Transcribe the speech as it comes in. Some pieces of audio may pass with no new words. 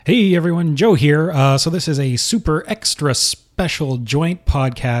Hey everyone, Joe here. So this is a super extra special joint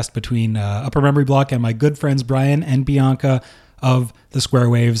podcast between Upper Memory Block and my good friends Brian and Bianca of the Square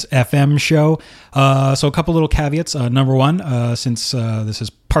Waves FM show. So a couple little caveats. Number one, since this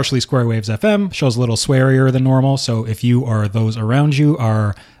is partially Square Waves FM, show's a little swearier than normal. So if you or those around you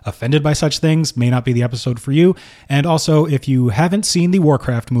are offended by such things, may not be the episode for you. And also, if you haven't seen the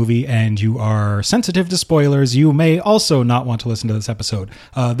Warcraft movie and you are sensitive to spoilers, you may also not want to listen to this episode.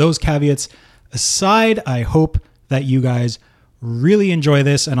 Those caveats aside, I hope that you guys really enjoy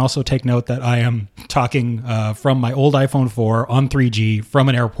this, and also take note that I am talking from my old iPhone 4 on 3G from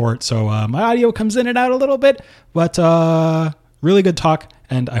an airport, so my audio comes in and out a little bit, but really good talk,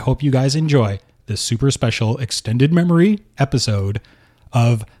 and I hope you guys enjoy this super special extended memory episode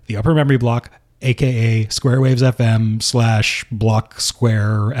of the Upper Memory Block, aka Square Waves FM / Block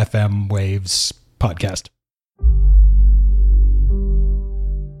Square FM Waves podcast.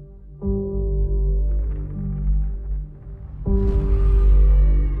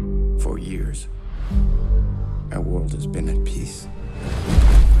 For years, our world has been at peace.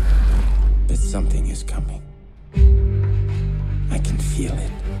 But something is coming. I can feel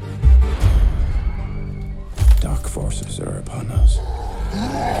it. Dark forces are upon us.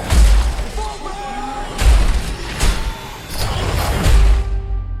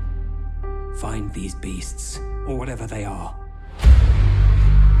 Find these beasts, or whatever they are.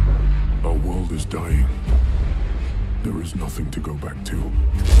 Our world is dying. There is nothing to go back to.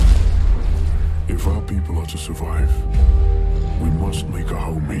 If our people are to survive, we must make a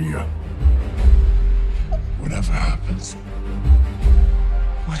home here. Whatever happens.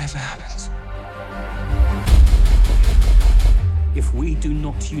 Whatever happens. If we do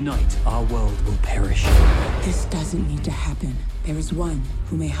not unite, our world will perish. This doesn't need to happen. There is one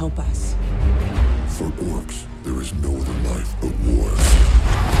who may help us. For orcs, there is no other life but war.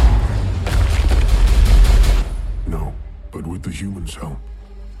 No, but with the humans' help,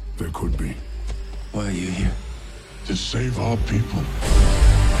 there could be. Why are you here? To save our people.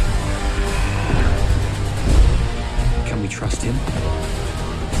 Can we trust him?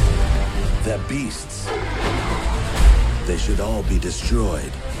 They're beasts. They should all be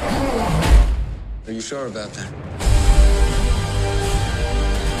destroyed. Are you sure about that?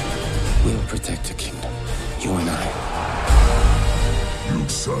 We'll protect the kingdom. You and I.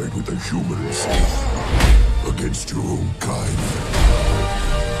 You'd side with the humans against your own kind.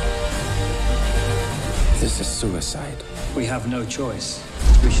 This is suicide. We have no choice.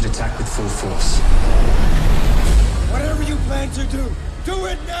 We should attack with full force. Whatever you plan to do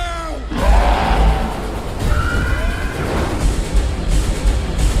it now!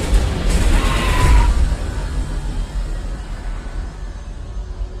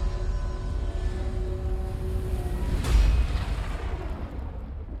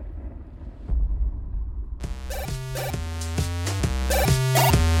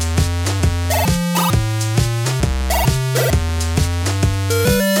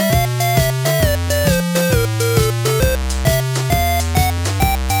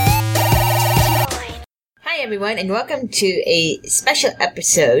 Everyone, and welcome to a special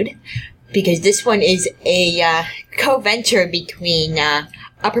episode, because this one is a co-venture between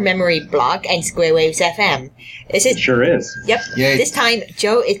Upper Memory Block and Square Waves FM. It sure is. Yep. Yay. This time,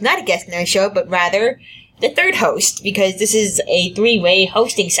 Joe is not a guest in our show, but rather the third host, because this is a three-way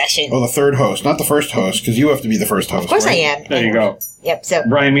hosting session. Oh, the third host, not the first host, because you have to be the first host. Of course, right? I am. There you go. Yep. So,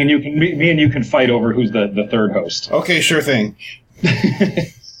 Brian, me and you can fight over who's the third host. Okay, sure thing.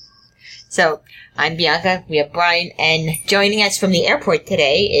 So, I'm Bianca, we have Brian, and joining us from the airport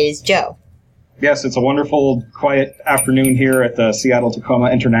today is Joe. Yes, it's a wonderful, quiet afternoon here at the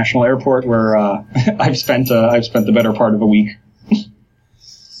Seattle-Tacoma International Airport, where I've spent the better part of a week.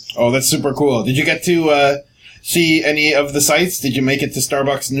 Oh, that's super cool. Did you get to see any of the sites? Did you make it to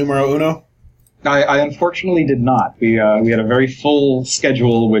Starbucks numero uno? I unfortunately did not. We had a very full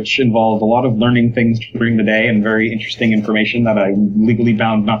schedule, which involved a lot of learning things during the day and very interesting information that I'm legally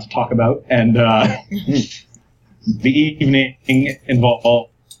bound not to talk about. And the evening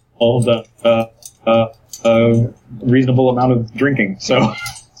involved a reasonable amount of drinking. So,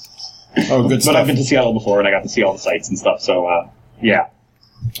 oh, good stuff. But I've been to Seattle before, and I got to see all the sites and stuff. So, yeah.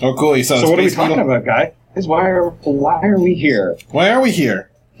 Oh, cool. You saw. So, what are we talking about, guy? Why are we here? Why are we here?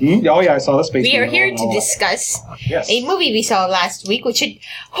 Oh, yeah, I saw the Space We are here to discuss a movie we saw last week, which should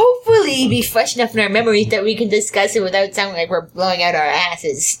hopefully be fresh enough in our memories that we can discuss it without sounding like we're blowing out our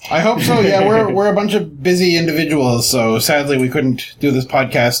asses. I hope so, yeah. We're a bunch of busy individuals, so sadly we couldn't do this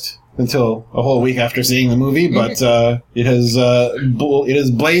podcast until a whole week after seeing the movie, but it has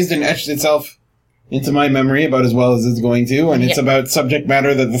blazed and etched itself into my memory about as well as it's going to, and it's about subject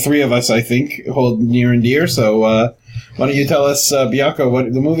matter that the three of us, I think, hold near and dear. So why don't you tell us, Bianca,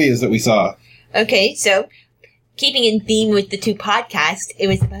 what the movie is that we saw? Okay, so keeping in theme with the two podcasts, it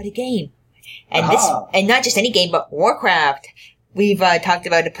was about a game. And not just any game, but Warcraft. We've talked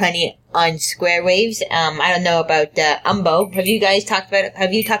about it plenty on Square Waves. I don't know about Umbo. Have you talked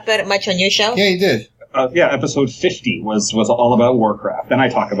about it much on your show? Yeah, you did. Episode 50 was all about Warcraft, and I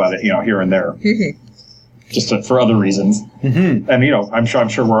talk about it, here and there, just for other reasons. Mm-hmm. And I'm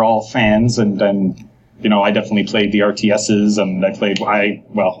sure we're all fans, and I definitely played the RTSs, and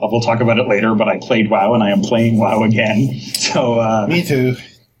we'll talk about it later, but I played WoW, and I am playing WoW again. So me too.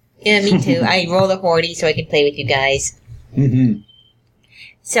 Yeah, me too. I roll a Hordy so I can play with you guys. Mm-hmm.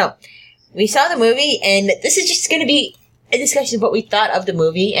 So, we saw the movie, and this is just going to be a discussion of what we thought of the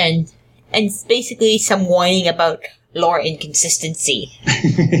movie, and basically some whining about lore inconsistency.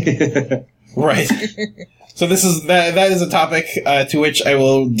 Right. So that is a topic to which I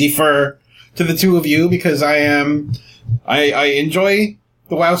will defer to the two of you, because I enjoy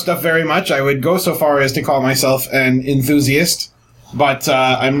the WoW stuff very much. I would go so far as to call myself an enthusiast, but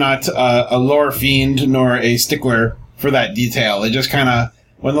I'm not a lore fiend nor a stickler for that detail. It just kind of,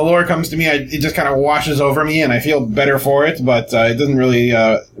 when the lore comes to me, it just kind of washes over me, and I feel better for it, but it doesn't really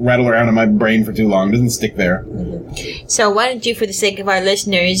rattle around in my brain for too long. It doesn't stick there. Mm-hmm. So why don't you, for the sake of our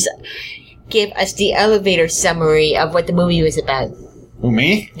listeners, give us the elevator summary of what the movie was about? Who,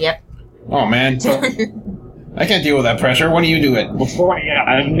 me? Yep. Oh, man. So, I can't deal with that pressure. Why don't you do it? Before we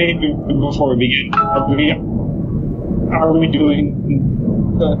begin, are we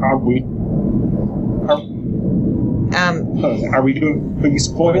doing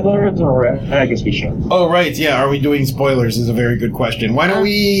spoilers, or I guess we should? Oh, right, yeah. Are we doing spoilers is a very good question. Why don't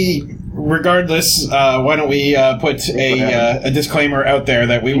we, regardless, put a disclaimer out there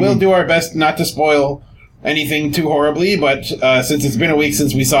that we will do our best not to spoil anything too horribly, but since it's been a week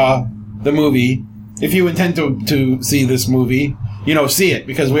since we saw the movie, if you intend to see this movie, see it,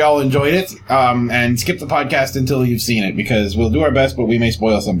 because we all enjoyed it, and skip the podcast until you've seen it, because we'll do our best, but we may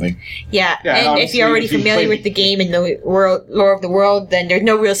spoil something. Yeah, and if you're already familiar with the game and the lore of the world, then there's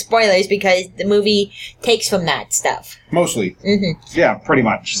no real spoilers, because the movie takes from that stuff. Mostly. Mm-hmm. Yeah, pretty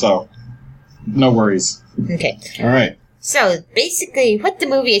much, so no worries. Okay. All right. So, basically, what the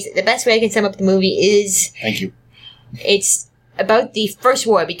movie is, the best way I can sum up the movie is... Thank you. It's about the first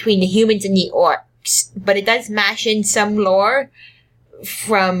war between the humans and the orcs, but it does mash in some lore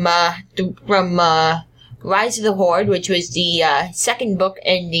from Rise of the Horde, which was the second book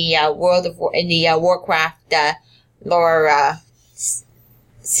in the Warcraft lore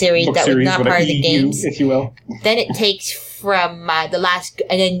series book that series, was not part of the games, if you will. Then it takes from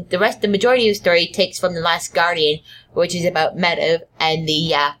the majority of the story takes from The Last Guardian, which is about Medivh and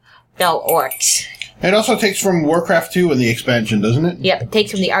the Fell Orcs. It also takes from Warcraft 2 in the expansion, doesn't it? Yep, it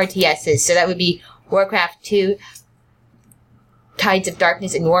takes from the RTSs, so that would be Warcraft 2, Tides of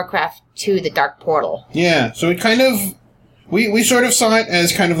Darkness, and Warcraft 2, The Dark Portal. Yeah, so it kind of... We sort of saw it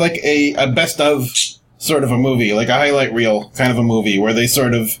as kind of like a best of sort of a movie, like a highlight reel kind of a movie, where they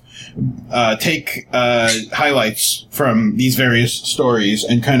sort of take highlights from these various stories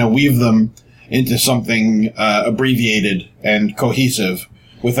and kind of weave them into something abbreviated and cohesive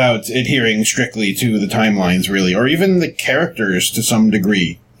without adhering strictly to the timelines, really, or even the characters to some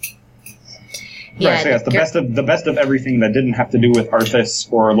degree. Yeah, right, so yes, the best of everything that didn't have to do with Arthas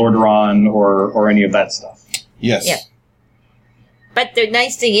or Lordaeron or any of that stuff. Yes. Yeah. But the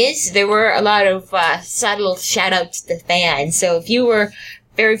nice thing is, there were a lot of subtle shout-outs to fans. So if you're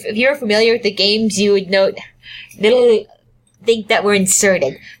familiar with the games, you would note little things that were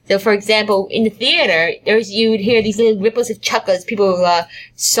inserted. So, for example, in the theater, you would hear these little ripples of chuckles. People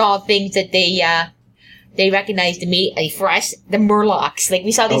saw things that they recognized immediately. For us, the Murlocs. Like,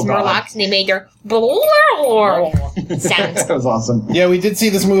 we saw these Murlocs, and they made their sounds. That was awesome. Yeah, we did see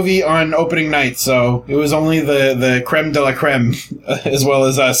this movie on opening night, so it was only the creme de la creme, as well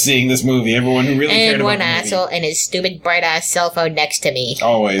as us seeing this movie. Everyone who really cared about the movie. And one asshole and his stupid bright-ass cell phone next to me.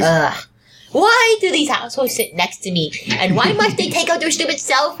 Always. Ugh. Why do these assholes sit next to me? And why must they take out their stupid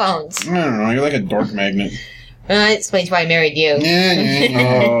cell phones? I don't know, you're like a dork magnet. That explains why I married you.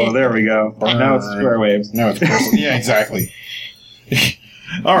 Yeah. Oh, there we go. Now it's Square Waves. Now it's personal. Yeah, exactly.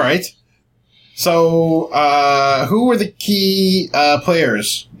 All right. So, who were the key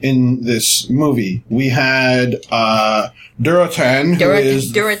players in this movie? We had Durotan,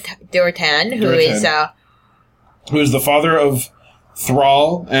 who is the father of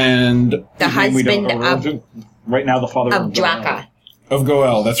Thrall and the husband of right now the father of Draka. Of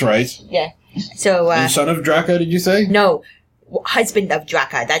Goel, that's right. Yeah. So and son of Draka, did you say? No, husband of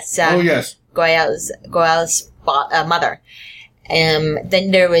Draka. That's oh yes. Goel's mother.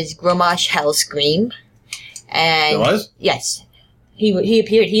 Then there was Gromosh Hellscream. And There was? yes, he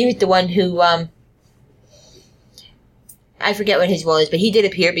appeared. He was the one who I forget what his role is, but he did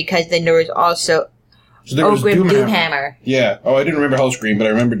appear because then there was also So there was Ogrim Doomhammer. Doomhammer. Yeah. Oh, I didn't remember Hellscream, but I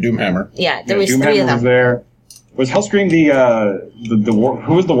remember Doomhammer. Yeah, there Yeah, was Doomhammer three of them. was there. Was Hellscream the war,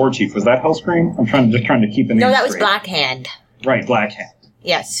 who was the war chief? Was that Hellscream? I'm trying to keep the name No, that was straight. Blackhand. Right, Blackhand.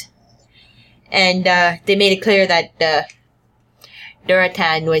 Yes. And they made it clear that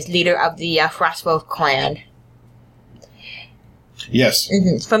Duratan was leader of the Frostwolf clan. Yes.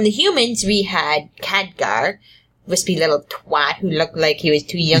 From the humans, we had Khadgar, wispy little twat who looked like he was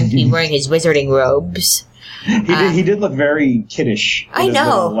too young to be wearing his wizarding robes. He did look very kiddish. with I his know.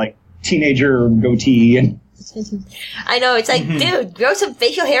 little, like teenager goatee and I know, it's like, dude, grow some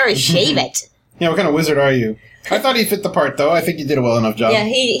facial hair and shave it. Yeah, what kind of wizard are you? I thought he fit the part, though. I think he did a well enough job. Yeah,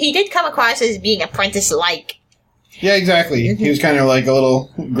 he did come across as being apprentice-like. Yeah, exactly. He was kind of like a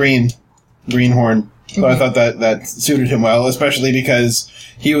little greenhorn. So I thought that suited him well, especially because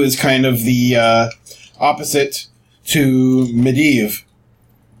he was kind of the opposite to Medivh,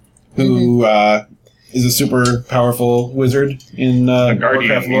 who is a super powerful wizard in Guardian,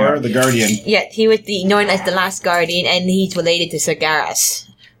 Warcraft lore, yeah. the Guardian. Yeah, he was known as the Last Guardian, and he's related to Sargeras,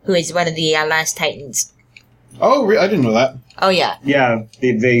 who is one of the Last Titans. Oh, I didn't know that. Oh, yeah. yeah,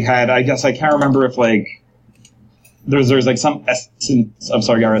 they had. I guess I can't remember if like there's like some essence of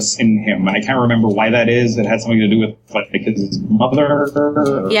Sargeras in him. I can't remember why that is. It had something to do with like his mother.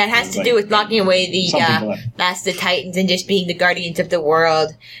 Yeah, it has to do with locking away the something like that. Last of the Titans and just being the guardians of the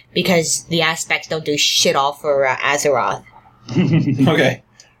world because the aspects don't do shit all for Azeroth. Okay.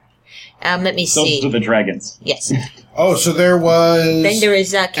 Let me Those see. are the dragons. Yes. Oh, so there was... Then there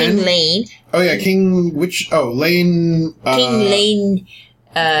is King And- Lane. Oh, yeah, King... Which... Oh, Lane... King Lane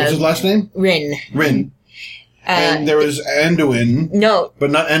What's his last name? Rin. Rin. And there was Anduin. No,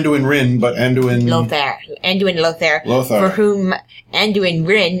 But not Anduin Rin, but Anduin... Lothar. Anduin Lothar. Lothar. For whom Anduin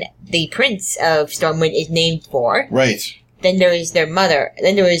Rin, the prince of Stormwind, is named for. Right. Then there is their mother.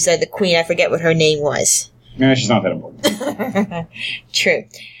 Then there was the queen. I forget what her name was. Yeah, she's not that important. True.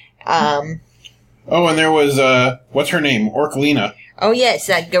 Oh, and there was, what's her name? Orklina. Oh, yes,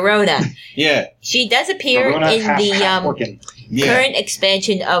 Garona. Yeah. She does appear Verona, in half the Orkin. Yeah. current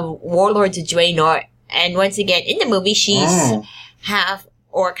expansion of Warlords of Draenor. And once again, in the movie, she's half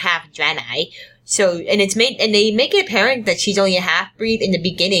orc, half Draenei. So, and they make it apparent that she's only a half-breed in the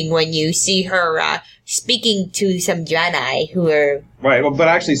beginning when you see her, speaking to some Draenei who are... Right, well, but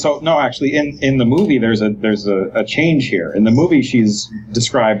actually, in the movie, there's a change here. In the movie, she's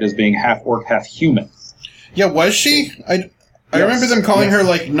described as being half orc, half human. Yeah, was she? I remember them calling her,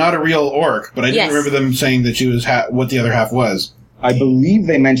 like, not a real orc, but I didn't Yes. remember them saying that she was what the other half was. I believe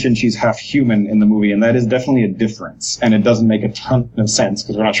they mentioned she's half human in the movie, and that is definitely a difference. And it doesn't make a ton of sense,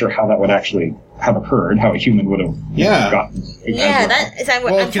 because we're not sure how that would actually have occurred, how a human would have gotten. Yeah, that is what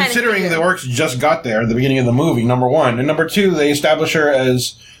Well, I'm trying to considering the figure. orcs just got there at the beginning of the movie, number one. And number two, they establish her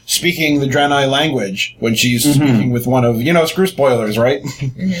as speaking the Draenei language when she's speaking with one of, screw spoilers, right?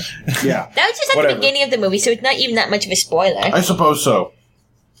 Yeah. That was just at Whatever. the beginning of the movie, so it's not even that much of a spoiler. I suppose so.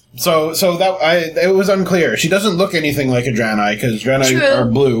 So it was unclear. She doesn't look anything like a Draenei, because Draenei True. are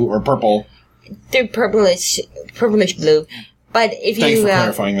blue or purple. They're purplish blue. But if Thanks you, for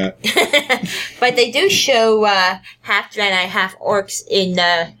clarifying that. but they do show half Draenei, half orcs in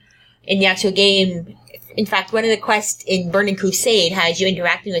the actual game. In fact, one of the quests in Burning Crusade has you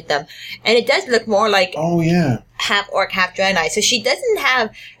interacting with them, and it does look more like Oh, yeah. half orc, half Draenei. So she doesn't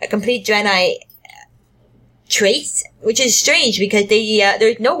have a complete Draenei traits, which is strange because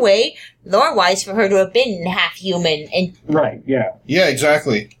there's no way lore-wise for her to have been half human. And Right, yeah. Yeah,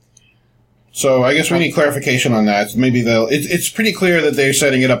 exactly. So I guess we need clarification on that. Maybe it's pretty clear that they're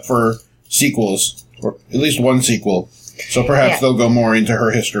setting it up for sequels, or at least one sequel. So perhaps Yeah. they'll go more into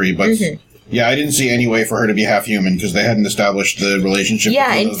her history, but yeah, I didn't see any way for her to be half human because they hadn't established the relationship. yeah,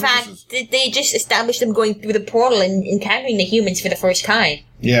 between in those fact, races. they just established them going through the portal and encountering the humans for the first time.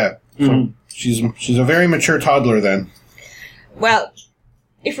 Yeah. So she's a very mature toddler then. Well,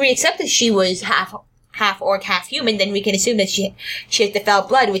 if we accept that she was half orc, half human, then we can assume that she has the fell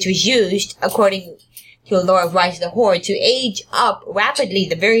blood, which was used, according to the lore of Rise of the Horde, to age up rapidly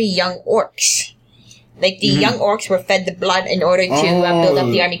the very young orcs. Like, the young orcs were fed the blood in order to build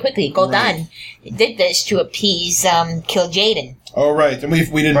up the army quickly. Gul'dan did this to appease Kil'jaeden. Oh, right. And we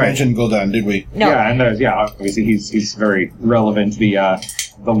didn't mention Gul'dan, did we? No. Yeah, and obviously he's very relevant.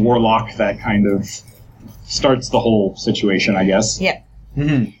 The warlock that kind of starts the whole situation, I guess. Yeah.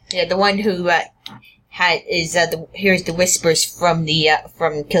 Mm-hmm. Yeah, the one who hears the whispers from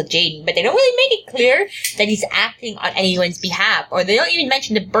Kill Jaden, but they don't really make it clear that he's acting on anyone's behalf, or they don't even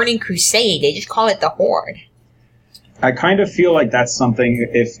mention the Burning Crusade. They just call it the Horde. I kind of feel like that's something,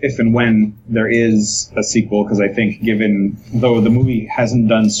 if and when there is a sequel, because I think though the movie hasn't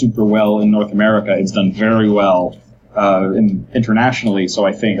done super well in North America, it's done very well internationally, so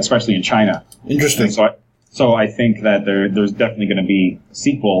I think, especially in China. Interesting. So I think that there's definitely going to be a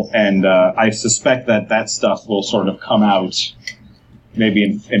sequel, and I suspect that stuff will sort of come out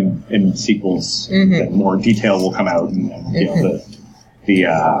maybe in sequels. That more detail will come out, and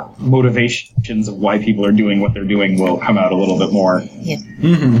the motivations of why people are doing what they're doing will come out a little bit more. Yeah.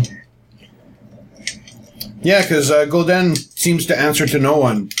 Mm-hmm. Yeah, because Gul'dan seems to answer to no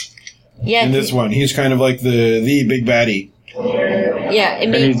one. Yeah. In this one, he's kind of like the big baddie. Yeah,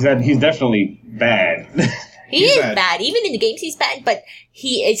 and he's definitely bad. He is bad. Even in the games, he's bad. But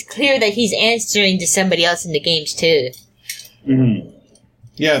it's clear that he's answering to somebody else in the games too. Mm-hmm.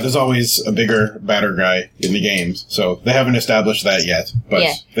 Yeah, there's always a bigger, badder guy in the games, so they haven't established that yet. But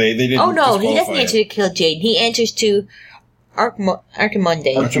they didn't. Oh no, he doesn't answer to Kill Jaden. He answers to Archimonde.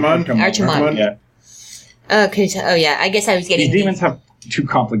 Archimond. Yeah. I guess I was getting. These demons have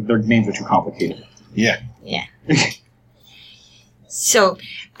their names are too complicated. Yeah. Yeah. So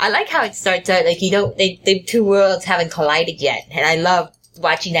I like how it starts out like the two worlds haven't collided yet, and I love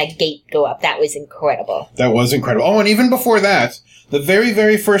watching that gate go up. That was incredible. Oh, and even before that, the very,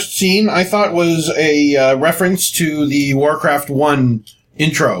 very first scene I thought was a reference to the Warcraft 1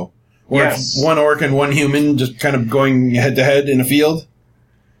 intro, where it's one orc and one human just kind of going head to head in a field.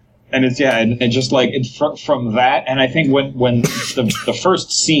 And and just like from that, and I think when the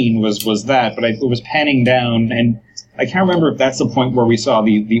first scene was that, but it was panning down, and I can't remember if that's the point where we saw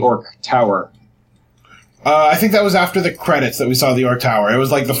the orc tower. I think that was after the credits that we saw the orc tower. It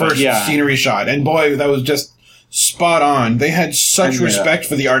was like the first scenery shot, and boy, that was just spot on. They had such respect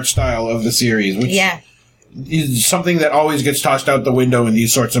for the art style of the series, which is something that always gets tossed out the window in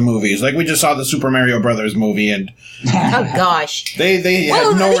these sorts of movies. Like we just saw the Super Mario Brothers movie, and oh gosh, they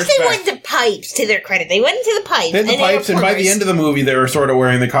had no respect. They went to pipes. To their credit, they went into the pipes. They had the pipes, and by the end of the movie, they were sort of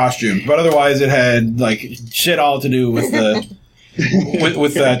wearing the costumes. But otherwise, it had like shit all to do with the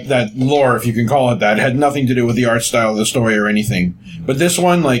with that lore, if you can call it that. It had nothing to do with the art style of the story or anything. But this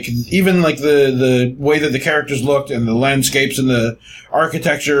one, like even like the way that the characters looked and the landscapes and the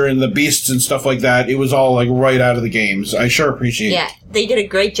architecture and the beasts and stuff like that, it was all like right out of the games. I sure appreciate it. Yeah, they did a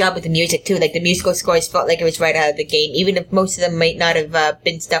great job with the music too. Like the musical scores felt like it was right out of the game, even if most of them might not have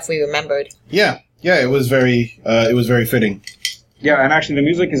been stuff we remembered. Yeah, it was very fitting. Yeah, and actually the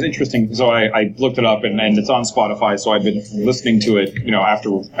music is interesting. So I looked it up, and it's on Spotify. So I've been listening to it,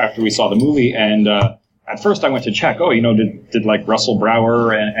 after we saw the movie. And at first I went to check. Did like Russell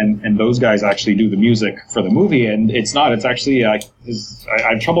Brower and those guys actually do the music for the movie? And it's not. It's actually I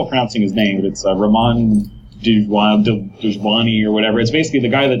have trouble pronouncing his name, but it's Ramon Dujwani or whatever. It's basically the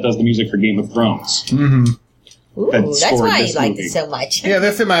guy that does the music for Game of Thrones. Mm-hmm. Ooh, that's why I liked it so much. Yeah,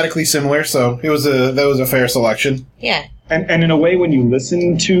 they're thematically similar, so that was a fair selection. Yeah. And in a way, when you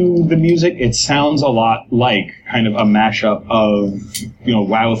listen to the music, it sounds a lot like kind of a mashup of,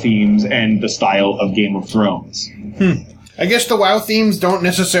 WoW themes and the style of Game of Thrones. I guess the WoW themes don't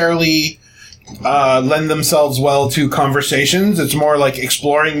necessarily lend themselves well to conversations. It's more like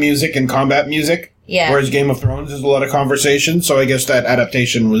exploring music and combat music. Yeah. Whereas Game of Thrones is a lot of conversation, so I guess that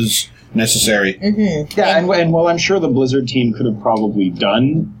adaptation was necessary. Mm-hmm. Yeah, and while I'm sure the Blizzard team could have probably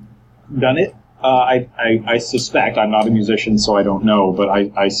done it, I suspect, I'm not a musician, so I don't know, but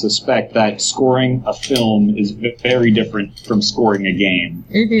I suspect that scoring a film is very different from scoring a game.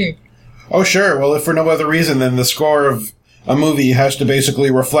 Mm-hmm. Oh, sure. Well, if for no other reason, then the score of a movie has to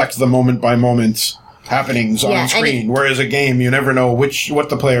basically reflect the moment-by-moment happenings on screen, whereas a game, you never know what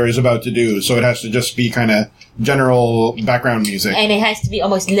the player is about to do, so it has to just be kind of general background music. And it has to be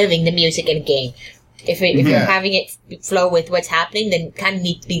almost living the music in a game. If you're having it flow with what's happening, then it kind of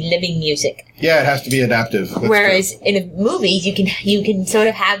needs to be living music. Yeah, it has to be adaptive. That's Whereas in a movies, you can sort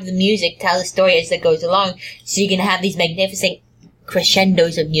of have the music tell the story as it goes along, so you can have these magnificent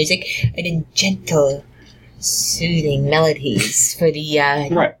crescendos of music and then gentle, soothing melodies for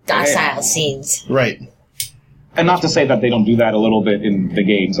the docile scenes. Right. And not to say that they don't do that a little bit in the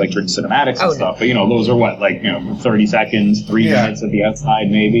games, like during cinematics and stuff, but those are 30 seconds, 3 minutes at the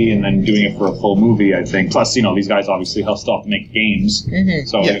outside maybe, and then doing it for a full movie, I think. Plus, these guys obviously help stuff make games,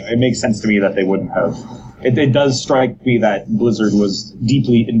 so it makes sense to me that they wouldn't have. It does strike me that Blizzard was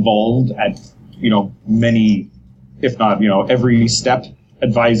deeply involved at, many, if not, every step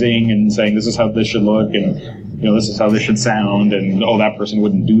advising and saying this is how this should look and this is how this should sound and that person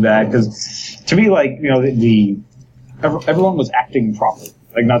wouldn't do that, because to me everyone was acting properly.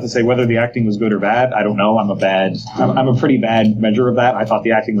 Like, not to say whether the acting was good or bad, I don't know. I'm a pretty bad measure of that. I thought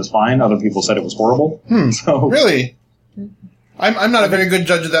the acting was fine. Other people said it was horrible. So really, I'm not a very good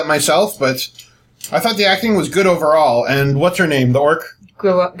judge of that myself, but I thought the acting was good overall. And what's her name? The orc?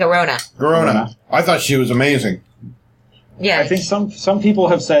 Garona. I thought she was amazing. Yeah. I think some people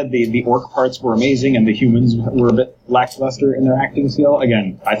have said the orc parts were amazing and the humans were a bit lackluster in their acting skill.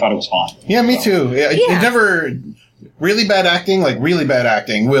 Again, I thought it was fine. Yeah, me too. It never... Really bad acting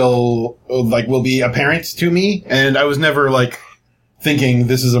will be apparent to me, and I was never, thinking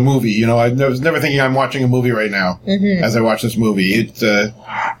this is a movie. I was never thinking I'm watching a movie right now as I watch this movie.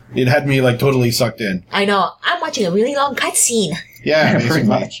 It had me, totally sucked in. I know. I'm watching a really long cutscene. Yeah, pretty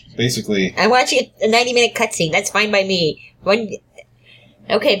much. Basically. I'm watching a 90-minute cutscene. That's fine by me. Okay,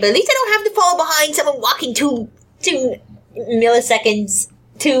 but at least I don't have to follow behind someone walking 2 milliseconds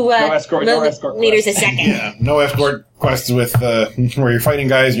to no escort meters a second. Yeah, no escort quests with where you're fighting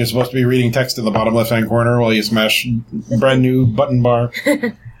guys and you're supposed to be reading text in the bottom left-hand corner while you smash brand new button bar.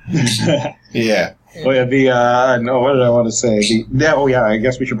 Yeah. Oh yeah, what did I want to say? I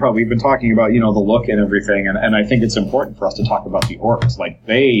guess we should probably have been talking about, the look and everything, and I think it's important for us to talk about the orcs.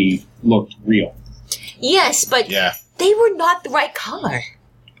 They looked real. Yes, but they were not the right color.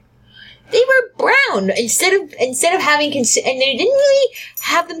 They were brown instead of having and they didn't really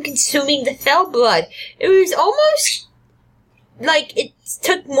have them consuming the fell blood. It was almost like it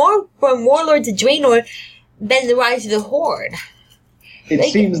took more from Warlords of Draenor than the Rise of the Horde. It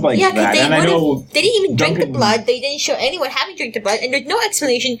seems like that, and I know they didn't even drink the blood. They didn't show anyone having drank the blood, and there's no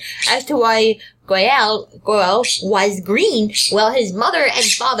explanation as to why Goyle was green, while his mother and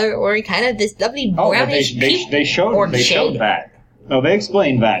father were kind of this lovely brownish. They showed that. No, they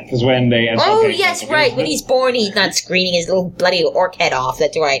explained that, because when they... When he's born, he's not screening his little bloody orc head off,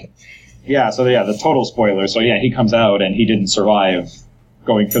 that's right. Yeah, the total spoiler. So he comes out, and he didn't survive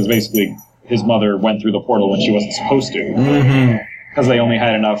because basically his mother went through the portal when she wasn't supposed to. Mm-hmm. Because they only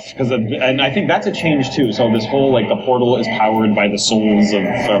had enough... And I think that's a change, too. So this whole, the portal is powered by the souls of,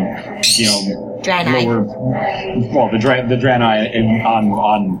 Draenei. The Draenei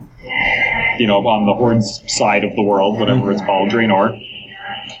on the Horde's side of the world, whatever it's called, Draenor.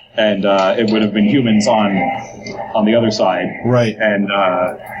 And it would have been humans on the other side. Right. And,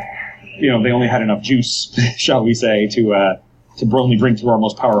 they only had enough juice, shall we say, to only bring through our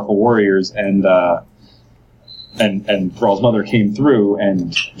most powerful warriors. And Thrall's mother came through,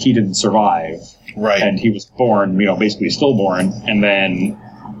 and he didn't survive. Right. And he was born, basically stillborn. And then,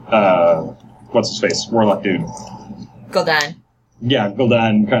 what's his face? Warlock dude. Gul'dan. Yeah,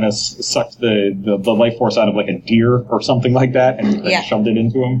 Gul'dan kind of sucked the life force out of a deer or something like that, and shoved it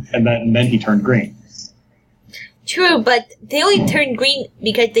into him, and then he turned green. True, but they only turned green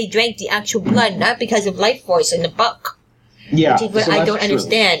because they drank the actual blood, not because of life force in the book. Yeah, which is what I don't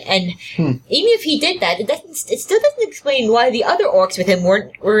understand. And even if he did that, it still doesn't explain why the other orcs with him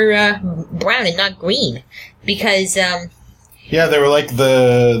were brown and not green. Because they were like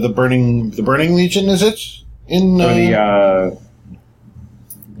the burning Legion, is it? In the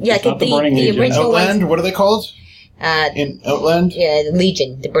original Outland. ones. What are they called? In Outland? Yeah, the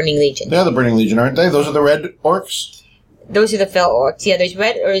Legion, the Burning Legion. They're the Burning Legion, aren't they? Those are the red orcs? Those are the fell orcs. Yeah, there's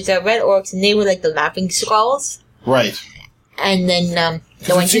red orcs, and they were like the laughing skulls. Right. And then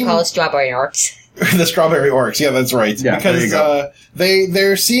the ones you call strawberry orcs. The strawberry orcs, yeah, that's right. Yeah, because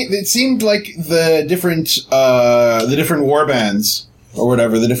it seemed like the different war bands or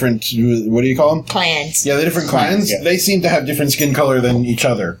whatever, the different, what do you call them? Clans. Yeah, the different clans. Yeah. They seem to have different skin color than each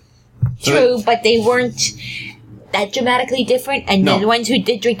other. True, but they weren't that dramatically different, and the ones who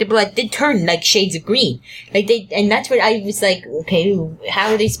did drink the blood did turn like shades of green. And that's what I was like, okay,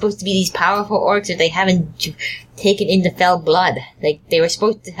 how are they supposed to be these powerful orcs if they haven't taken in the fell blood? Like, they were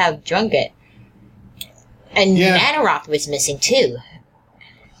supposed to have drunk it. And Manaroth was missing too.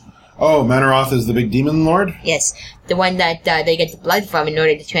 Oh, Manaroth is the big demon lord? Yes, the one that they get the blood from in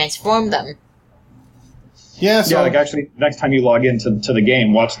order to transform them. Yeah, so... actually, next time you log into the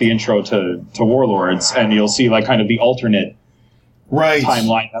game, watch the intro to Warlords, and you'll see, kind of the alternate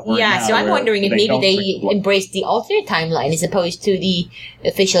timeline that we're in now, so I'm wondering if maybe they embraced the alternate timeline as opposed to the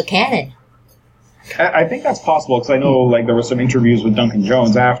official canon. I think that's possible, because I know, there were some interviews with Duncan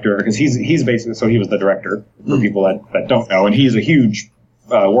Jones after, because he's basically, so he was the director, for people that don't know, and he's a huge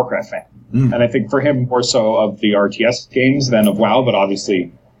Warcraft fan. And I think for him, more so of the RTS games than of WoW, but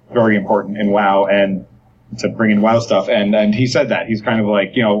obviously very important in WoW, and to bring in WoW stuff, and he said that. He's kind of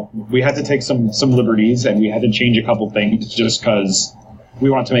like, we had to take some liberties, and we had to change a couple things just because we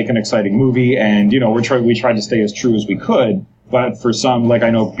want to make an exciting movie, and we tried to stay as true as we could. But for some, like I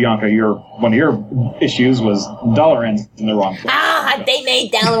know Bianca, one of your issues was Dalaran in the wrong place. They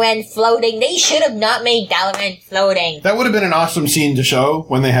made Dalaran floating. They should have not made Dalaran floating. That would have been an awesome scene to show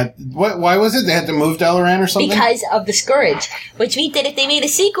when they had... Why was it? They had to move Dalaran or something? Because of the Scourge. Which means that if they made a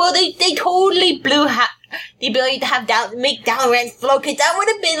sequel, they totally blew the ability to have make Dalaran float, because that would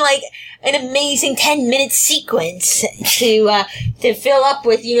have been like an amazing 10-minute sequence to fill up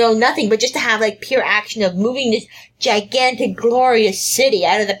with, nothing, but just to have like pure action of moving this gigantic, glorious city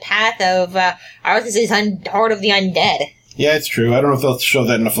out of the path of Arthas' Horde of the Undead. Yeah, it's true. I don't know if they'll show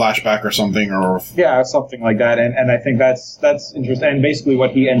that in a flashback or something, or yeah, something like that. And I think that's interesting. And basically,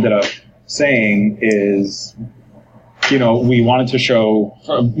 what he ended up saying is, we wanted to show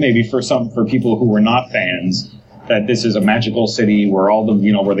maybe for people who were not fans that this is a magical city where all the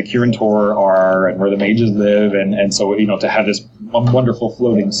where the Kirin Tor are and where the mages live, and so to have this wonderful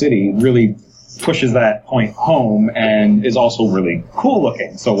floating city really pushes that point home and is also really cool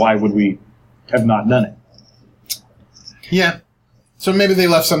looking. So why would we have not done it? Yeah. So maybe they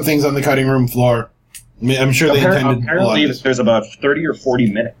left some things on the cutting room floor. I'm sure they intended. Apparently, there's about 30 or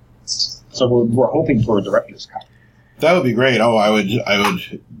 40 minutes. So we're hoping for a director's cut. That would be great. Oh, I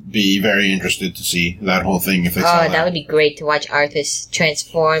would be very interested to see that whole thing if they saw that. That would be great to watch Arthas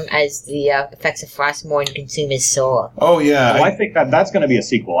transform as the effects of Frostmourne consume his soul. Oh, yeah. Well, I think that's going to be a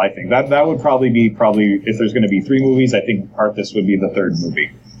sequel. I think that would probably be if there's going to be 3 movies, I think Arthas would be the 3rd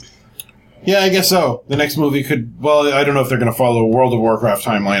movie. Yeah, I guess so. The next movie could... Well, I don't know if they're going to follow a World of Warcraft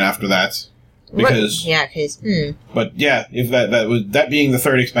timeline after that. Because... Yeah, because... But yeah, if that being the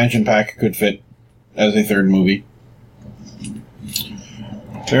 3rd expansion pack could fit as a 3rd movie.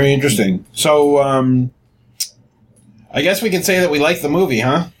 Very interesting. So, I guess we can say that we like the movie,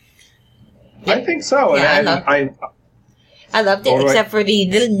 huh? I think so. Yeah, I loved it, except for the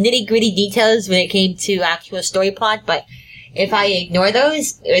little nitty-gritty details when it came to actual story plot, but... If I ignore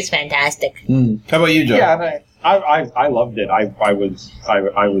those, it was fantastic. How about you, Joe? Yeah, I loved it. I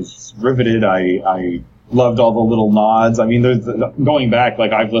was riveted. I loved all the little nods. I mean, going back,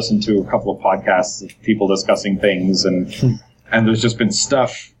 like I've listened to a couple of podcasts of people discussing things, and there's just been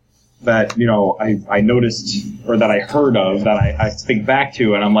stuff that I noticed or that I heard of that I think back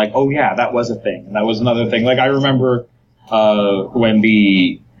to, and I'm like, oh yeah, that was a thing, and that was another thing. Like I remember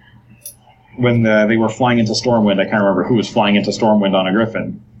when they were flying into Stormwind, I can't remember who was flying into Stormwind on a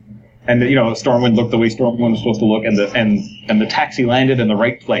Griffin. And, Stormwind looked the way Stormwind was supposed to look, and the taxi landed in the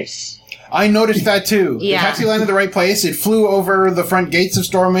right place. I noticed that, too. Yeah. The taxi landed in the right place. It flew over the front gates of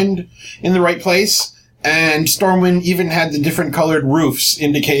Stormwind in the right place. And Stormwind even had the different colored roofs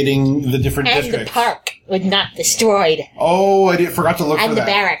indicating the different districts. And the park was not destroyed. Oh, I forgot to look for that. And the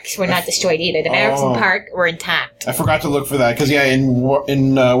barracks were not destroyed either. The barracks and park were intact. I forgot to look for that, because, in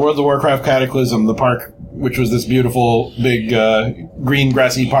World of Warcraft Cataclysm, the park, which was this beautiful, big, green,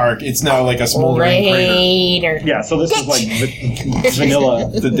 grassy park, it's now like a smoldering crater. Yeah, so this is like the vanilla.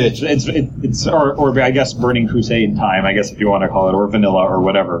 The ditch. It's or I guess Burning Crusade time, I guess if you want to call it, or vanilla, or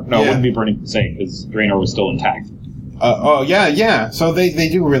whatever. No, It wouldn't be Burning Crusade, because Draenor was still intact. Yeah. So they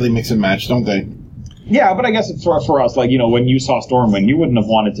do really mix and match, don't they? Yeah, but I guess it's for us, like, when you saw Stormwind, you wouldn't have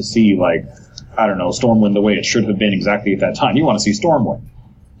wanted to see, like, I don't know, Stormwind the way it should have been exactly at that time. You want to see Stormwind.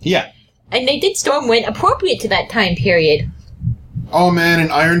 Yeah. And they did Stormwind appropriate to that time period. Oh, man, and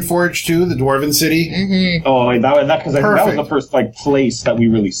Ironforge, too, the Dwarven city. Mm-hmm. Oh, that was the first, like, place that we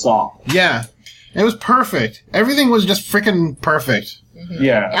really saw. Yeah. It was perfect. Everything was just freaking perfect. Mm-hmm.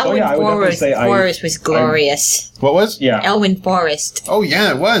 Yeah. Elwyn Forest was glorious. What was? Yeah. Elwyn Forest. Oh,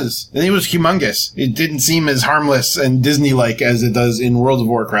 yeah, it was. And it was humongous. It didn't seem as harmless and Disney-like as it does in World of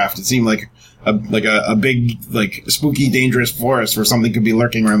Warcraft. It seemed like a big, like, spooky, dangerous forest where something could be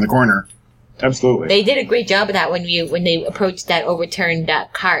lurking around the corner. Absolutely. They did a great job of that when they approached that overturned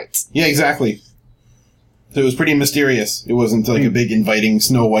cart. Yeah, exactly. So it was pretty mysterious. It wasn't like a big, inviting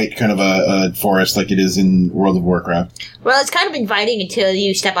Snow White kind of a forest like it is in World of Warcraft. Well, it's kind of inviting until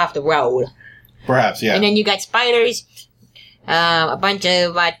you step off the road. Perhaps, yeah. And then you got spiders, a bunch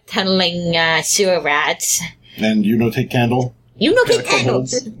of tunneling sewer rats. And take candle. Take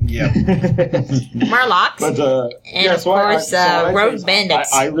candles. Yeah. Marlocks. But, and of course, road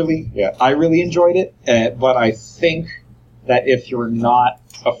bandits. I really enjoyed it, but I think that if you're not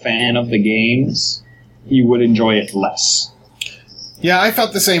a fan of the games, you would enjoy it less. Yeah, I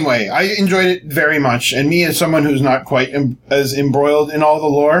felt the same way. I enjoyed it very much, and me as someone who's not quite as embroiled in all the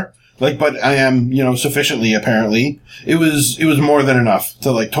lore, but I am, sufficiently apparently. It was more than enough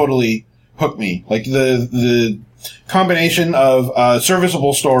to totally hook me. Like the combination of a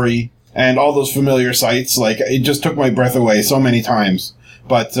serviceable story and all those familiar sights, it just took my breath away so many times.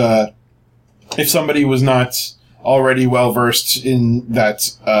 But if somebody was not already well-versed in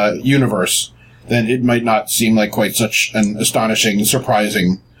that universe, then it might not seem like quite such an astonishing,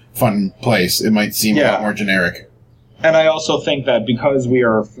 surprising, fun place. It might seem a lot more generic. And I also think that because we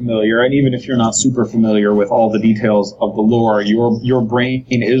are familiar, and even if you're not super familiar with all the details of the lore, your brain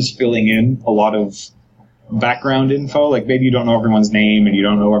is filling in a lot of background info. Like, maybe you don't know everyone's name and you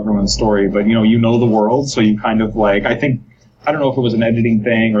don't know everyone's story, but you know the world, so you kind of like, I don't know if it was an editing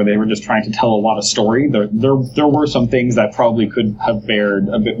thing or they were just trying to tell a lot of story. There were some things that probably could have bared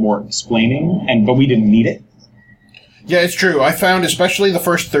a bit more explaining, but we didn't need it. Yeah, it's true. I found, especially the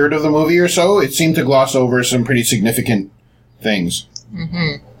first third of the movie or so, it seemed to gloss over some pretty significant things.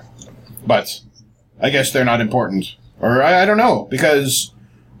 Mm-hmm. But I guess they're not important. Or I don't know, because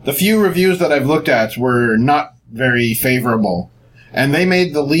the few reviews that I've looked at were not very favorable. And they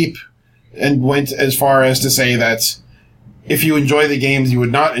made the leap and went as far as to say that if you enjoy the games, you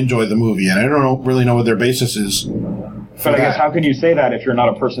would not enjoy the movie. And I don't really know what their basis is. But I guess how can you say that if you're not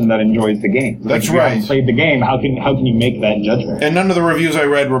a person that enjoys the game? That's if you haven't played the game, how can you make that judgment? And none of the reviews I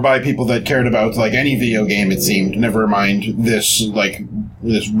read were by people that cared about like any video game. It seemed, never mind this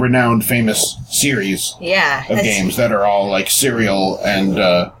renowned, famous series of games that are all like serial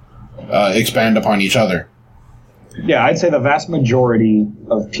and expand upon each other. Yeah, I'd say the vast majority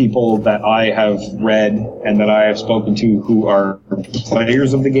of people that I have read and that I have spoken to who are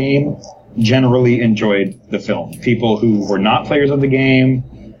players of the game generally enjoyed the film. People who were not players of the game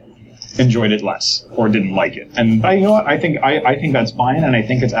enjoyed it less or didn't like it. And you know what? I think that's fine, and I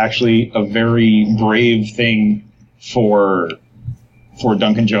think it's actually a very brave thing for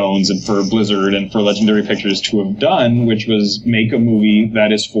Duncan Jones and for Blizzard and for Legendary Pictures to have done, which was make a movie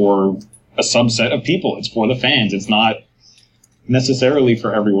that is for a subset of people. It's for the fans. It's not necessarily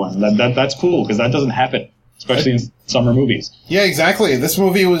for everyone. That's cool, because that doesn't happen, especially in summer movies. Yeah, exactly. This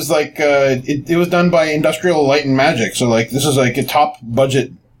movie was like, it was done by Industrial Light and Magic, so like this is like a top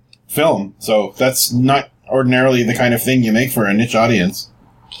budget film, so that's not ordinarily the kind of thing you make for a niche audience.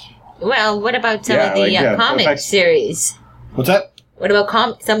 Well, what about some of the comic series? What's that? What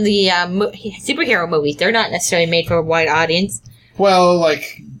about some of the superhero movies? They're not necessarily made for a wide audience. Well,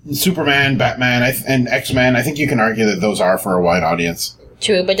 like Superman, Batman, and X-Men, I think you can argue that those are for a wide audience.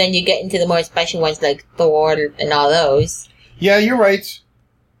 True, but then you get into the more special ones like Thor and all those. Yeah, you're right.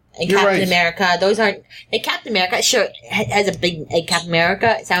 And Captain America, those aren't... Like Captain America, sure, has a big... Like Captain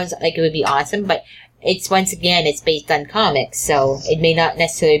America, it sounds like it would be awesome, but it's, once again, it's based on comics, so it may not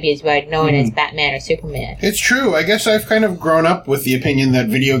necessarily be as wide known as Batman or Superman. It's true. I guess I've kind of grown up with the opinion that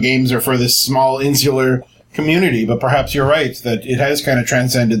video games are for this small, insular community, but perhaps you're right, that it has kind of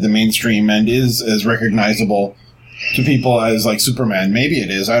transcended the mainstream and is as recognizable to people as, like, Superman. Maybe it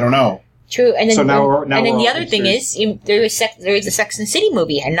is. I don't know. True, and then, so now and then the other thing is, there is a Sex and the City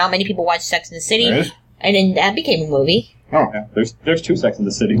movie, and not many people watch Sex and the City, and then that became a movie. Oh, yeah. There's 2 Sex and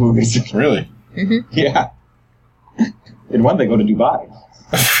the City movies. Really? Mm-hmm. Yeah. In one, they go to Dubai.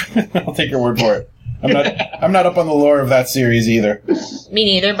 I'll take your word for it. I'm not up on the lore of that series either. Me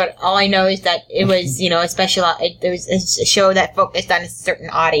neither, but all I know is that it was, a special, there was a show that focused on a certain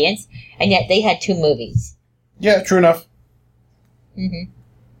audience, and yet they had 2 movies. Yeah, true enough. Mm-hmm.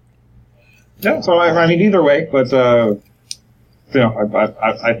 Yeah, so I mean, either way, but I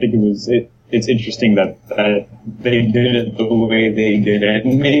think it's interesting that they did it the way they did it.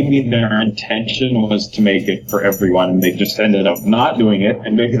 Maybe their intention was to make it for everyone, and they just ended up not doing it.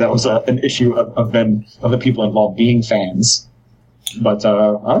 And maybe that was an issue of the people involved being fans. But I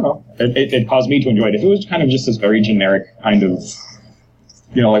don't know. It caused me to enjoy it. If it was kind of just this very generic kind of,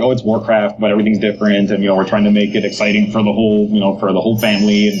 like, oh, it's Warcraft, but everything's different, and we're trying to make it exciting for the whole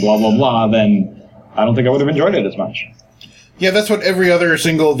family, and blah blah blah, then I don't think I would have enjoyed it as much. Yeah, that's what every other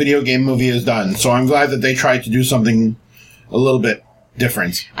single video game movie has done. So I'm glad that they tried to do something a little bit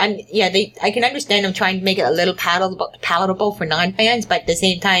different. And yeah, I can understand them trying to make it a little palatable for non-fans, but at the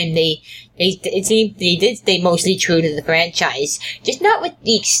same time, it seemed they did stay mostly true to the franchise, just not with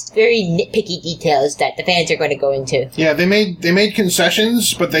the very nitpicky details that the fans are going to go into. Yeah, they made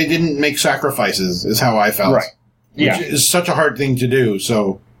concessions, but they didn't make sacrifices, is how I felt. Right. Yeah. Which is such a hard thing to do,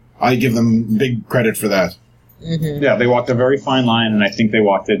 so I give them big credit for that. Mm-hmm. Yeah, they walked a very fine line, and I think they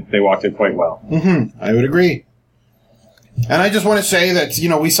walked it quite well. Mm-hmm. I would agree. And I just want to say that,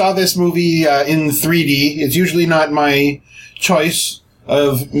 we saw this movie in 3D. It's usually not my choice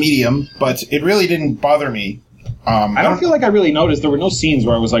of medium, but it really didn't bother me. I don't feel like I really noticed. There were no scenes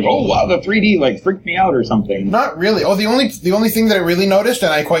where I was like, oh, wow, the 3D, freaked me out or something. Not really. Oh, the only thing that I really noticed,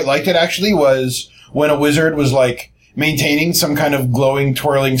 and I quite liked it, actually, was when a wizard was, maintaining some kind of glowing,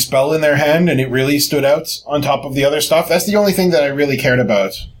 twirling spell in their hand, and it really stood out on top of the other stuff. That's the only thing that I really cared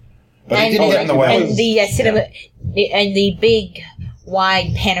about. But it didn't get in the way. And the cinema, and the big,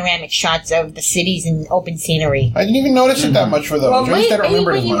 wide panoramic shots of the cities and open scenery. I didn't even notice it that much for those. Well, I just don't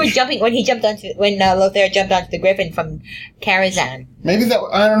remember it as when Lothair jumped onto the Griffin from Karazhan. Maybe that,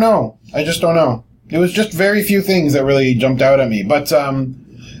 I don't know. I just don't know. It was just very few things that really jumped out at me. But,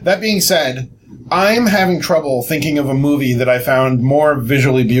 that being said, I'm having trouble thinking of a movie that I found more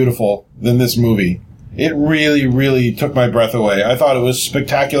visually beautiful than this movie. It really, really took my breath away. I thought it was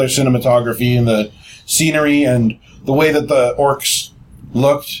spectacular cinematography and the scenery and the way that the orcs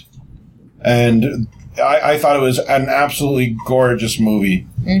looked. And I thought it was an absolutely gorgeous movie.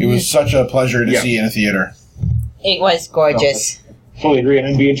 Mm-hmm. It was such a pleasure to see in a theater. It was gorgeous. Fully agree, and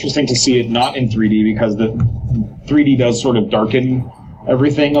it'd be interesting to see it not in 3D because the 3D does sort of darken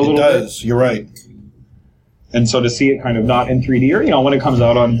everything a little bit. It does, you're right. And so to see it kind of not in 3D, or, when it comes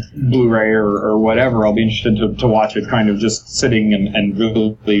out on Blu-ray or whatever, I'll be interested to watch it kind of just sitting and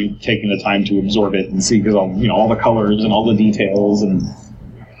really taking the time to absorb it and see, because all the colors and all the details and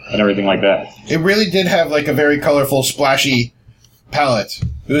everything like that. It really did have like a very colorful, splashy palette.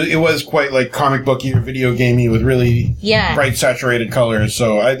 It was quite like comic booky or video gamey with really bright, saturated colors.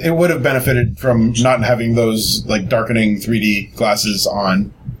 So it would have benefited from not having those like darkening 3D glasses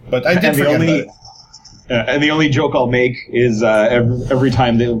on. But I did forget that. And the only joke I'll make is every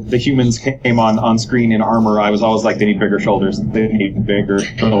time the humans came on screen in armor, I was always like, they need bigger shoulders. They need bigger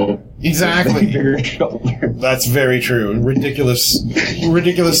shoulders. Exactly. Bigger shoulders. That's very true. Ridiculous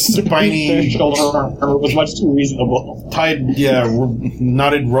spiny shoulder armor was much too reasonable. Tied,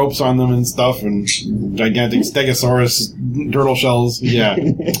 knotted ropes on them and stuff, and gigantic Stegosaurus turtle shells. Yeah.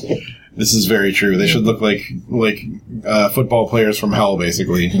 This is very true. They should look like football players from hell,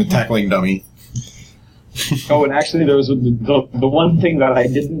 basically. A tackling dummy. Oh, and actually, there was the one thing that I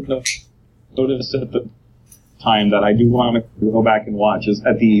didn't notice at the time that I do want to go back and watch is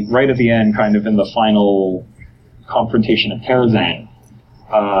right at the end, kind of in the final confrontation of Karazhan,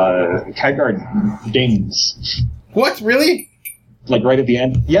 Khadgar dings. What? Really? Like right at the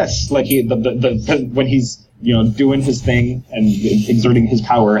end? Yes. Like when he's doing his thing and exerting his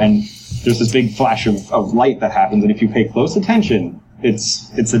power, and there's this big flash of light that happens, and if you pay close attention,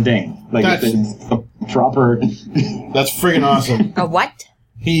 it's a ding. Like it's a proper. That's friggin' awesome. A what?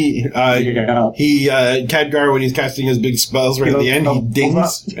 Khadgar, when he's casting his big spells right at the end, he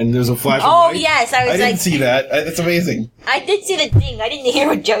dings, and there's a flash of light. Yes, I didn't see that. That's amazing. I did see the ding. I didn't hear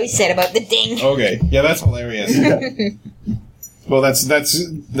what Joey said about the ding. Okay, yeah, that's hilarious. Well,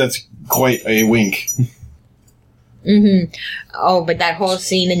 that's quite a wink. Mm-hmm. Oh, but that whole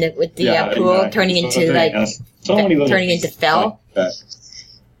scene with the pool turning into turning into fell.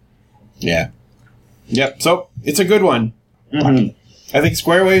 Yeah. Yep. So it's a good one. Mm-hmm. I think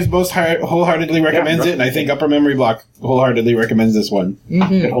Squarewaves most wholeheartedly recommends it, and I think Upper Memory Block wholeheartedly recommends this one.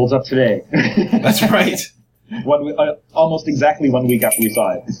 Mm-hmm. It holds up today. That's right. Almost exactly 1 week after we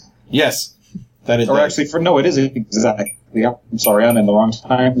saw it. Yes, that is. Or actually, it is exactly. I'm sorry, I'm in the wrong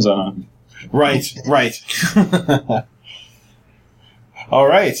time zone. Right. All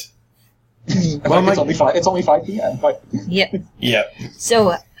right. Well, it's only 5 p.m. But yeah.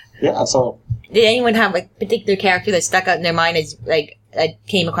 So. Yeah. So. Did anyone have a particular character that stuck out in their mind as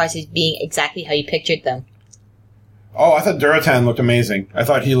came across as being exactly how you pictured them? Oh, I thought Duratan looked amazing. I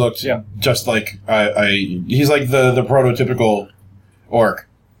thought he looked just like he's like the prototypical orc.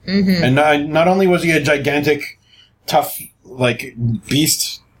 Mm-hmm. And not only was he a gigantic, tough like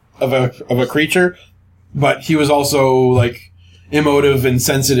beast of a creature, but he was also like emotive and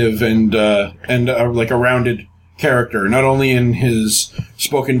sensitive and like a rounded character, not only in his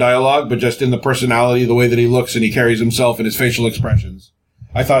spoken dialogue, but just in the personality, the way that he looks and he carries himself and his facial expressions.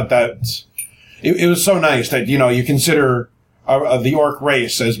 I thought that it was so nice that, you consider the orc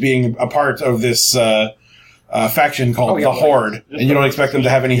race as being a part of this faction called the Horde, and you don't expect them to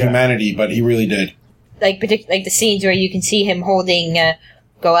have any humanity, but he really did. Like the scenes where you can see him holding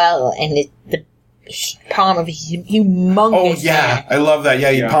Goel and the palm of his humongous. Oh yeah, hand. I love that.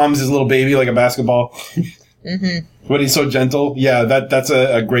 Yeah, he palms his little baby like a basketball. Mm-hmm. But he's so gentle. Yeah, that's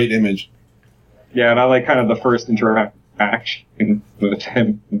a great image. Yeah, and I like kind of the first interaction with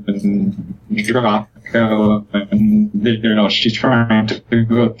him and Draco, and she's trying to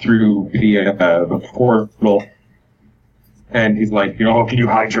go through the portal, and he's like, can you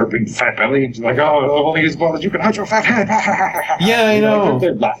hide your big fat belly? And she's like, only as well as you can hide your fat head. Yeah, I know.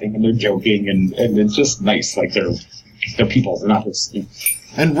 They're laughing and they're joking, and it's just nice. Like they're people. They're not just.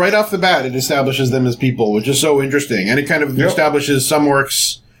 And right off the bat, it establishes them as people, which is so interesting. And it kind of establishes some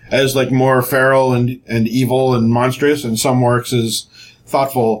orcs as like more feral and evil and monstrous, and some orcs as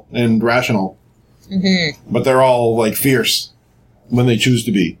thoughtful and rational. Mm-hmm. But they're all like fierce when they choose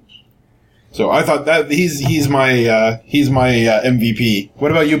to be. So I thought that he's my MVP.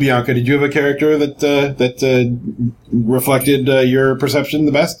 What about you, Bianca? Did you have a character that reflected your perception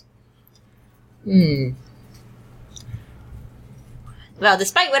the best? Well,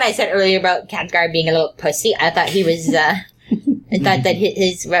 despite what I said earlier about Khadgar being a little pussy, I thought he was. I thought that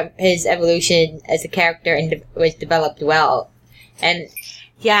his evolution as a character was developed well, and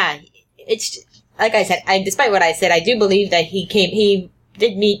yeah, it's like I said. Despite what I said, I do believe that he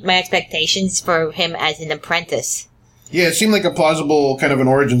did meet my expectations for him as an apprentice. Yeah, it seemed like a plausible kind of an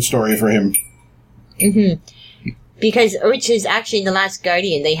origin story for him. Mm-hmm. Because which is actually in The Last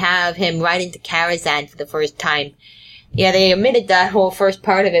Guardian, they have him ride into Karazhan for the first time. Yeah, they omitted that whole first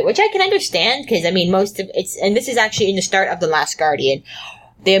part of it, which I can understand, because, I mean, most of it's, and this is actually in the start of The Last Guardian,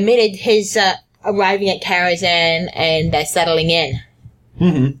 they omitted his, arriving at Karazhan and settling in.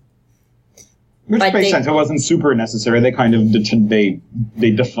 Mm-hmm. Which makes sense. It wasn't super necessary. They kind of, they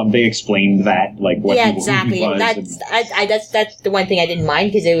explained that, like, what yeah, he exactly. was. That's the one thing I didn't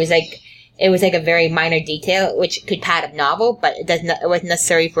mind, because it was like a very minor detail, which could pad a novel, but it wasn't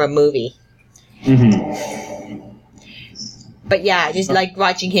necessary for a movie. Mm-hmm. But yeah, I just like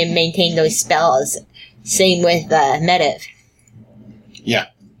watching him maintain those spells. Same with Medivh. Yeah.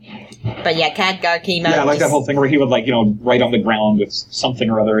 But yeah, Khadgar came out. Yeah, I like that whole thing where he would, like, write on the ground with something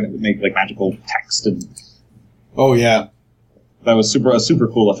or other, and it would make, like, magical text. And oh, yeah. That was a super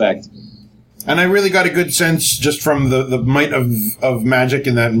cool effect. And I really got a good sense just from the might of magic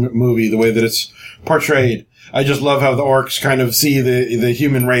in that movie, the way that it's portrayed. I just love how the orcs kind of see the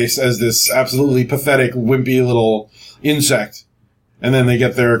human race as this absolutely pathetic, wimpy little insect. And then they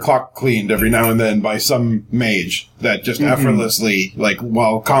get their clock cleaned every now and then by some mage that just effortlessly, like,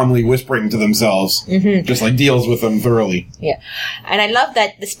 while calmly whispering to themselves, just, like, deals with them thoroughly. Yeah. And I love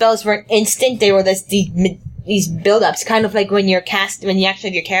that the spells weren't instant. They were these build-ups, kind of like when you actually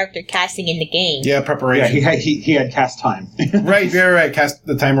have your character casting in the game. Yeah, preparation. Yeah, he had cast time. Right. Cast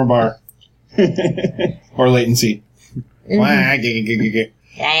the timer bar. Or latency. How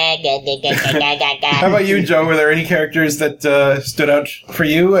about you, Joe? Were there any characters that stood out for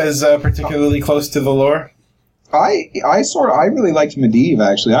you as particularly close to the lore? I really liked Medivh,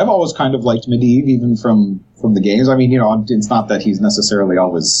 actually. I've always kind of liked Medivh, even from the games. I mean, it's not that he's necessarily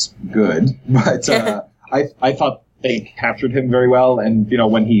always good, but I thought they captured him very well. And,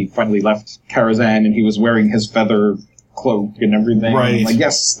 when he finally left Karazhan and he was wearing his feather cloak and everything, right. I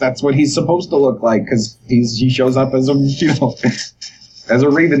guess that's what he's supposed to look like, because he shows up as as a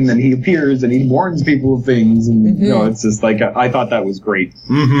raven, and he appears and he warns people of things, and it's just like I thought that was great.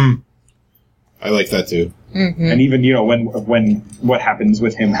 Mm-hmm. I like that too. Mm-hmm. And even when what happens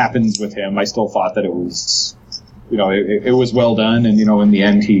with him, I still thought that it was it was well done, and in the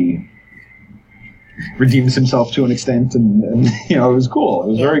end he redeems himself to an extent, and it was cool. It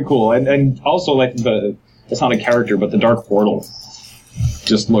was very cool, and also like it's not a character, but the Dark Portal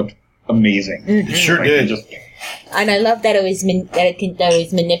just looked amazing. It sure did. And I love that it was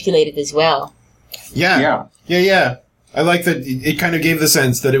manipulated as well. Yeah. I like that it kind of gave the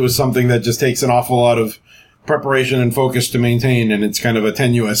sense that it was something that just takes an awful lot of preparation and focus to maintain, and it's kind of a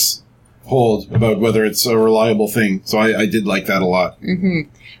tenuous hold about whether it's a reliable thing. So I did like that a lot. Mm-hmm.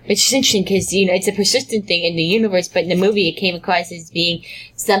 Which is interesting because, it's a persistent thing in the universe, but in the movie it came across as being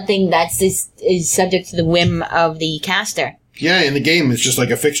something that is subject to the whim of the caster. Yeah, in the game it's just like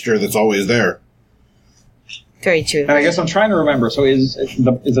a fixture that's always there. Very true. And I guess I'm trying to remember. So is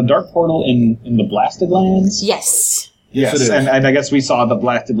the Dark Portal in the Blasted Lands? Yes. Yes, it is. And I guess we saw the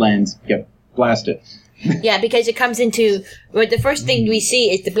Blasted Lands get blasted. Yeah, because it comes into... Well, the first thing we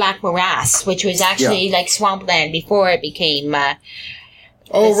see is the Black Morass, which was actually like swampland before it became...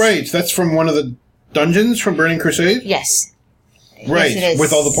 right. That's from one of the dungeons from Burning Crusade? Yes. Right, yes, it is.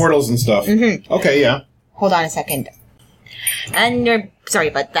 With all the portals and stuff. Mm-hmm. Okay, yeah. Hold on a second. And sorry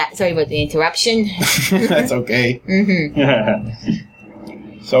about that. Sorry about the interruption. That's okay.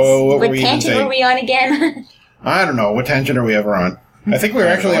 Mm-hmm. So what were we even tangent were we on again? I don't know. What tangent are we ever on? I think we were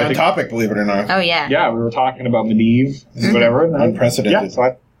actually on topic, believe it or not. Oh, yeah. Yeah, we were talking about Medivh, whatever. Unprecedented. Yeah,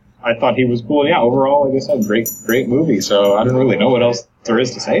 so I thought he was cool. Yeah, overall, like I said, great movie. So I don't really know what else there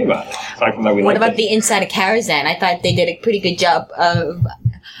is to say about it, aside from that we What liked about it. the inside of Karazhan? I thought they did a pretty good job of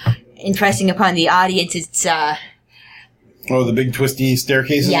impressing upon the audience its... the big twisty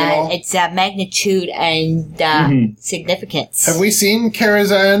staircases and all? Yeah, its magnitude and significance. Have we seen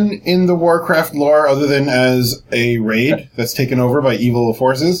Karazhan in the Warcraft lore other than as a raid that's taken over by evil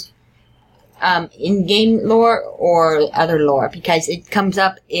forces? in-game lore or other lore, because it comes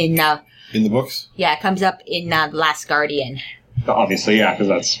up in the books. Yeah, it comes up in The Last Guardian. Obviously, yeah, because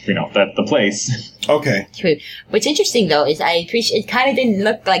that's that's the place. Okay. True. What's interesting though is I appreciate it. Kind of didn't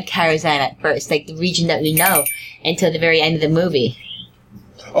look like Karazhan at first, like the region that we know, until the very end of the movie.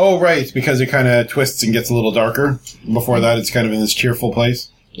 Oh, right, because it kind of twists and gets a little darker. Before that, it's kind of in this cheerful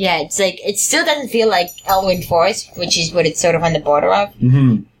place. Yeah, it's like it still doesn't feel like Elwyn Forest, which is what it's sort of on the border of.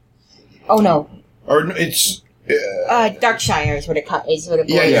 Mm-hmm. Oh no. Or it's Darkshire is what it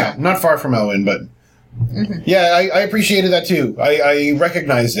Yeah, not far from Elwyn, but yeah, I appreciated that too. I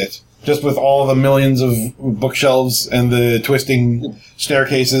recognized it just with all the millions of bookshelves and the twisting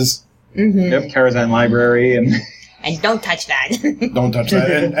staircases. Mm-hmm. Yep, Karazhan Library and don't touch that. Don't touch that.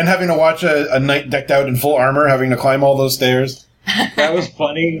 And having to watch a knight decked out in full armor having to climb all those stairs. That was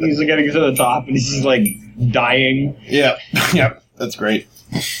funny. He's getting to the top and he's just like dying. Yeah, yep, that's great.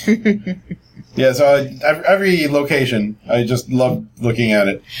 Yeah, so every location, I just love looking at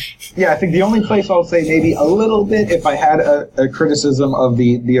it. Yeah, I think the only place I'll say maybe a little bit, if I had a criticism of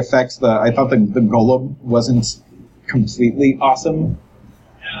the effects, I thought the golem wasn't completely awesome.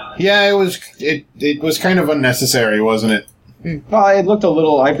 Yeah, it was kind of unnecessary, wasn't it? Well, it looked a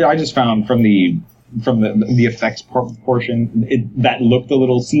little. I just found from the effects portion, that looked a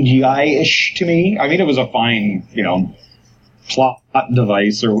little CGI-ish to me. I mean, it was a fine, plot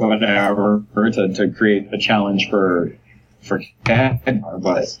device or whatever to create a challenge for Kagnar,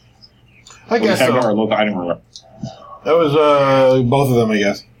 but I guess so. I don't remember. That was both of them, I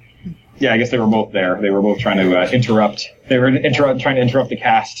guess. Yeah, I guess they were both there. They were both trying to interrupt. They were trying to interrupt the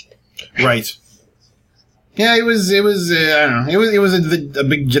cast. Right. Yeah, it was. I don't know. It was a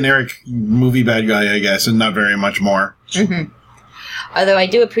big generic movie bad guy, I guess, and not very much more. Mm-hmm. Although I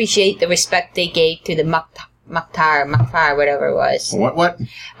do appreciate the respect they gave to the Maktar, whatever it was. What?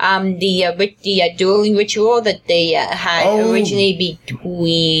 The dueling ritual that they had originally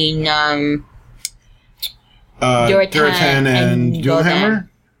between Durotan and Doomhammer.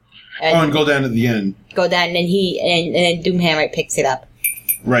 And Gul'dan at the end. Gul'dan, and Doomhammer picks it up.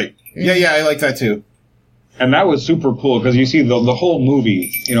 Right. Mm-hmm. Yeah, I like that too. And that was super cool because you see the whole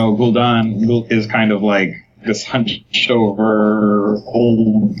movie. Gul'dan is kind of like this hunched over,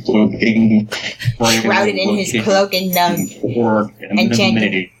 old-looking, shrouded in his cloak and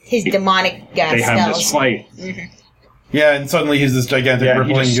chanting his demonic spells. They have this fight. Mm-hmm. Yeah, and suddenly he's this gigantic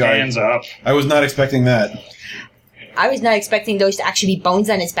rippling guy. He just stands up. I was not expecting that. I was not expecting those to actually be bones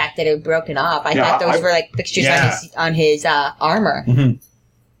on his back that had broken off. I thought those were like fixtures on his armor. Mm-hmm.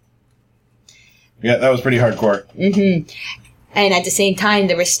 Yeah, that was pretty hardcore. Mm-hmm. And at the same time,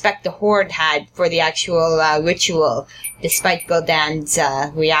 the respect the Horde had for the actual ritual, despite Gul'dan's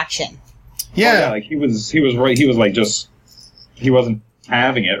reaction. Yeah. Like he was right. He was like he wasn't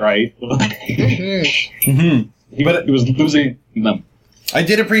having it, right? Mm-hmm. Mm-hmm. He was losing them. I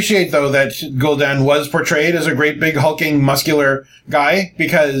did appreciate, though, that Gul'dan was portrayed as a great big hulking muscular guy,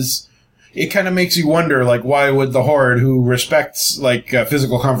 because it kind of makes you wonder, like, why would the Horde, who respects, like,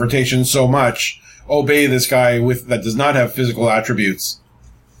 physical confrontation so much, obey this guy that does not have physical attributes?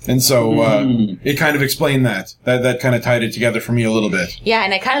 And so, it kind of explained that. That kind of tied it together for me a little bit. Yeah,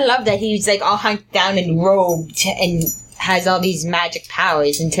 and I kind of love that he's, like, all hunked down and robed and has all these magic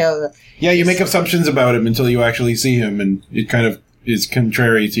powers until... Yeah, you make assumptions about him until you actually see him, and it kind of is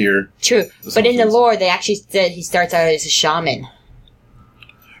contrary to your... True. But in the lore, they actually said he starts out as a shaman.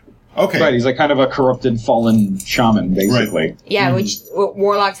 Okay. Right, he's like kind of a corrupted, fallen shaman, basically. Right. Yeah, which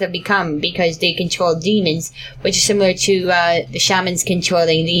warlocks have become because they control demons, which is similar to the shamans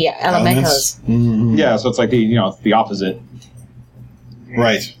controlling the elementals. Mm-hmm. Yeah, so it's like the opposite.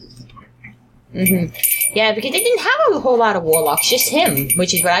 Right. Mm-hmm. Yeah, because they didn't have a whole lot of warlocks, just him,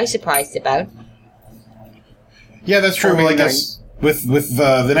 which is what I was surprised about. Yeah, that's true. Well, I guess with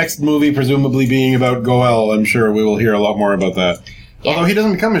the next movie presumably being about Goel, I'm sure we will hear a lot more about that. Yeah. Although he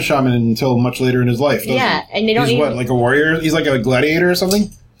doesn't become a shaman until much later in his life, does he? And they don't. He's what, like a warrior? He's like a gladiator or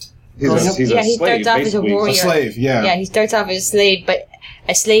something? He's a he slave, starts off as a warrior. A slave, yeah. Yeah, he starts off as a slave, but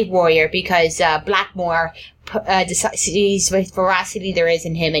a slave warrior because Blackmore sees what ferocity there is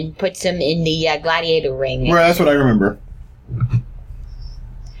in him and puts him in the gladiator ring. Right, that's what I remember.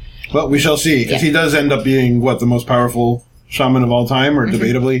 Well, we shall see. Because he does end up being, the most powerful shaman of all time, or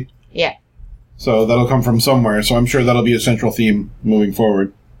debatably? Yeah. So that'll come from somewhere, so I'm sure that'll be a central theme moving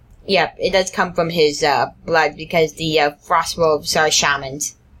forward. Yeah, it does come from his blood, because the Frostwolves are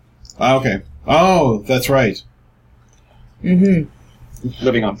shamans. Okay. Oh, that's right. Mm-hmm.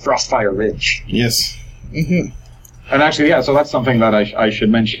 Living on Frostfire Ridge. Yes. Mm-hmm. And actually, so that's something that I should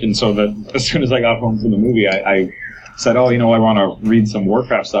mention, so that as soon as I got home from the movie, I said, "Oh, I want to read some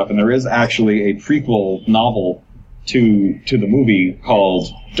Warcraft stuff," and there is actually a prequel novel to the movie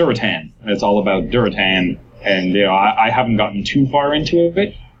called Duratan, and it's all about Duratan. And I haven't gotten too far into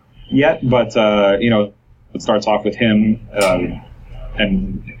it yet, but it starts off with him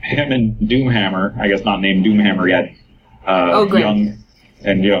and Doomhammer. I guess not named Doomhammer yet. Young,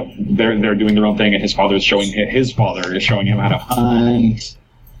 and they're doing their own thing, and his father is showing him how to hunt.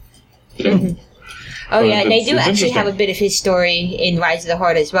 Mm-hmm. Oh yeah, and they do actually have a bit of his story in Rise of the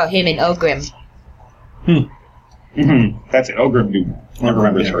Horde as well. Him and Ogrim. Mm-hmm. That's it. Ogrim. I don't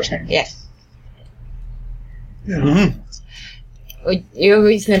remember his first name. Yeah. Mm-hmm. The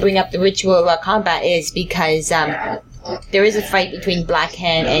reason I bring up the ritual combat is because there is a fight between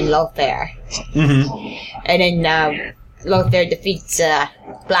Blackhand and Lothair. Mm-hmm. And then Lothair defeats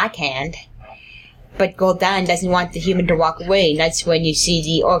Blackhand, but Gul'dan doesn't want the human to walk away, and that's when you see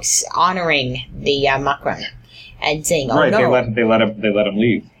the orcs honoring the Makram and saying, "Oh right, no!" They let him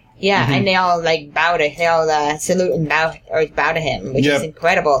leave. Yeah, Mm-hmm. and they all salute and bow to him, which is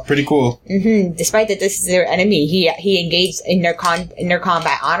incredible. Pretty cool. Mm-hmm. Despite that this is their enemy, he engaged in their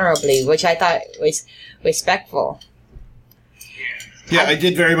combat honorably, which I thought was respectful. Yeah, I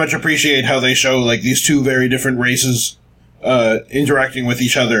did very much appreciate how they show these two very different races interacting with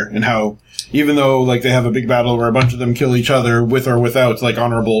each other, and how even though they have a big battle where a bunch of them kill each other with or without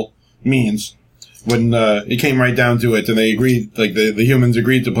honorable means, when it came right down to it, and they agreed, the humans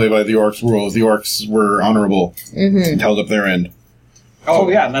agreed to play by the orcs' rules, the orcs were honorable and held up their end. Oh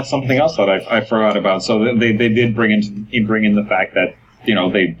yeah, and that's something else that I forgot about. So they did bring in the fact that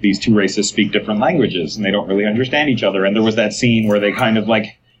these two races speak different languages and they don't really understand each other. And there was that scene where they kind of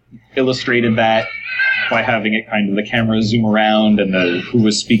illustrated that by having it kind of the camera zoom around and who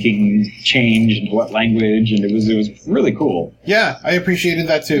was speaking changed into what language, and it was really cool. Yeah, I appreciated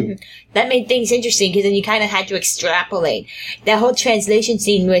that too. Mm-hmm. That made things interesting because then you kind of had to extrapolate that whole translation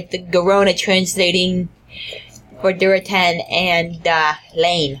scene with the Garona translating for Duratan and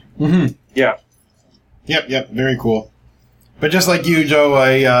Lane. Mm-hmm. Yeah. Yep, very cool. But just like you, Joe,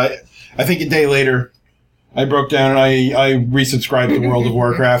 I think a day later, I broke down and I resubscribed to World of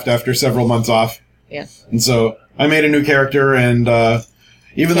Warcraft after several months off. Yeah. And so I made a new character, and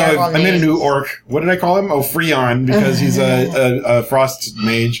even though I made a new orc, what did I call him? Oh, Freon, because he's a frost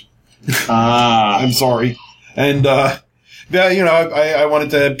mage. I'm sorry. And I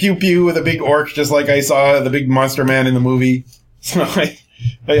wanted to pew pew with a big orc, just like I saw the big monster man in the movie. So I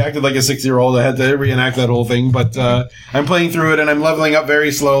acted like a 6-year-old. I had to reenact that whole thing, but I'm playing through it, and I'm leveling up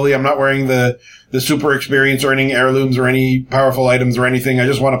very slowly. I'm not wearing the super experience or any heirlooms or any powerful items or anything. I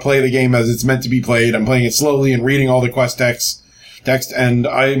just want to play the game as it's meant to be played. I'm playing it slowly and reading all the quest text, and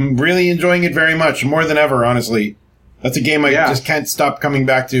I'm really enjoying it very much, more than ever, honestly. That's a game I just can't stop coming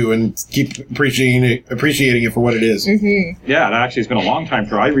back to and keep appreciating it for what it is. Mm-hmm. Yeah, it actually has been a long time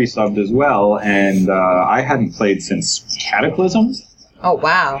for I resubbed as well, and I hadn't played since Cataclysm. Oh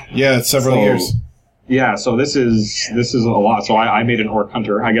wow! Yeah, it's several years. Yeah, so this is a lot. So I made an orc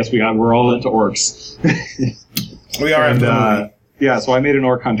hunter. I guess we're all into orcs. We are into the movie. Yeah, so I made an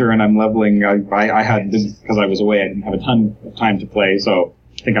orc hunter, and I'm leveling. I had, because I was away, I didn't have a ton of time to play, so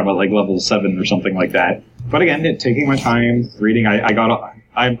I think I'm at level 7 or something like that. But again, taking my time reading,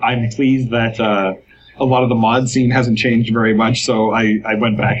 I'm pleased that a lot of the mod scene hasn't changed very much. So I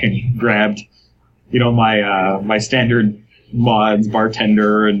went back and grabbed, my standard mods,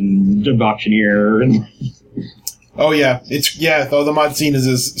 bartender and auctioneer, and oh yeah, though the mod scene is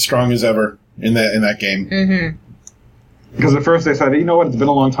as strong as ever in that game. Mm-hmm. Because at first I said, you know what, it's been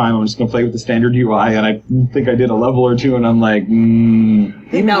a long time, I'm just going to play with the standard UI, and I think I did a level or two, and I'm like, even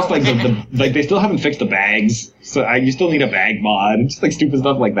No. just they still haven't fixed the bags, so you still need a bag mod, and just stupid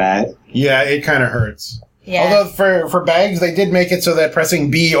stuff like that. Yeah, it kind of hurts. Yeah. Although for bags, they did make it so that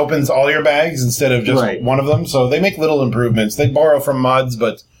pressing B opens all your bags instead of just one of them, so they make little improvements. They borrow from mods,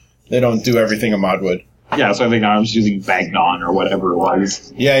 but they don't do everything a mod would. Yeah, so I think now I'm just using Bagnon or whatever it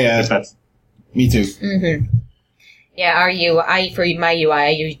was. Yeah. Me too. Mm-hmm. Yeah, our UI, for my UI, I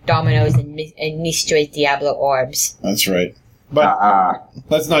use Dominoes and Mistre's Diablo Orbs. That's right. But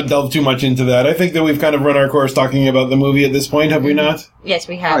let's not delve too much into that. I think that we've kind of run our course talking about the movie at this point, have we not? Yes,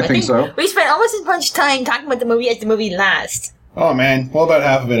 we have. I think so. We spent almost as much time talking about the movie as the movie last. Oh, man. Well, about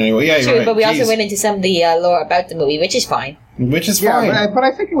half of it anyway. Yeah, you're True, right. but we also Jeez. went into some of the lore about the movie, which is fine. Which is fine. Yeah, but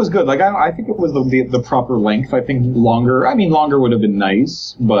I think it was good. I think it was the proper length. I think longer would have been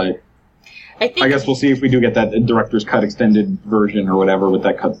nice, but I guess we'll see if we do get that director's cut extended version or whatever with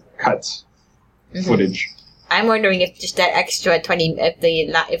that cuts footage. I'm wondering if just that extra 20, if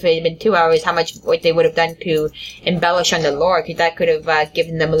it had been 2 hours, how much what they would have done to embellish on the lore, because that could have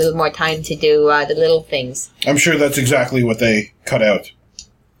given them a little more time to do the little things. I'm sure that's exactly what they cut out.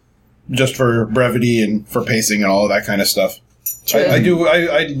 Just for brevity and for pacing and all of that kind of stuff. True.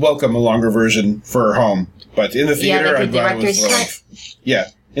 I welcome a longer version for home, but in the theater, I'm glad it was the length. Yeah,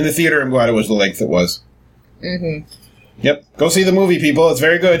 in the theater, I'm glad it was the length it was. Mm-hmm. Yep, go see the movie, people. It's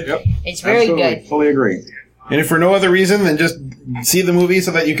very good. Yep, it's very good. Fully agree. And if for no other reason than just see the movie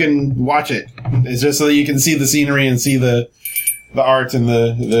so that you can watch it. It's just so that you can see the scenery and see the art and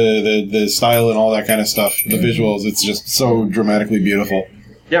the style and all that kind of stuff. The visuals, it's just so dramatically beautiful.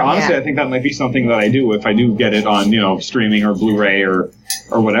 Yeah, honestly, I think that might be something that I do if I do get it on, streaming or Blu-ray or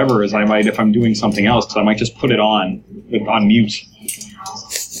whatever. Is I might, if I'm doing something else, I might just put it on mute,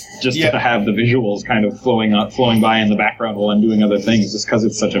 just to have the visuals kind of flowing by in the background while I'm doing other things. Just because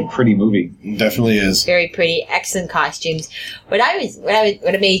it's such a pretty movie. It definitely is. Very pretty, excellent costumes. What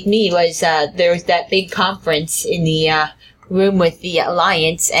amazed me was there was that big conference in the room with the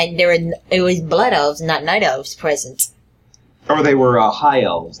Alliance, and it was blood elves, not night elves, present. Or they were high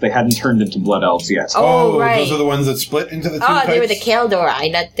elves. They hadn't turned into blood elves yet. Oh, right. Those are the ones that split into the two types? Oh, they were the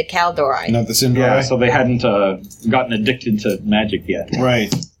Kaldori, not the Kaldori. Not the Sindorai? Yeah, so they hadn't gotten addicted to magic yet.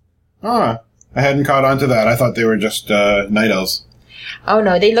 Right. I hadn't caught on to that. I thought they were just night elves. Oh,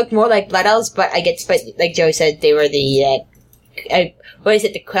 no, they looked more like blood elves, but like Joe said, they were the, what is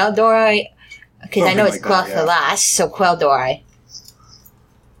it, the Kaldori? Because I know it's Quel'Thalas, so Kaldori.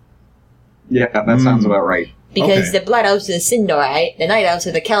 Yeah, that sounds about right. Because the blood elves are the Sindorai, the night elves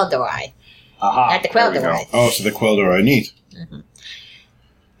are the Kaldori. Aha. Not the Quel'Dori. Oh, so the Quel'Dori, neat.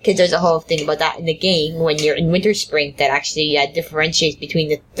 Because there's a whole thing about that in the game when you're in Winter Spring that actually differentiates between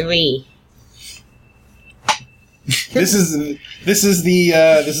the three. This is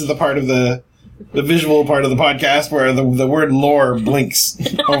the part of the visual part of the podcast where the word lore blinks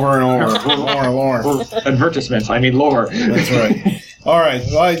over and over. Lore. Advertisements. I mean lore. That's right. All right.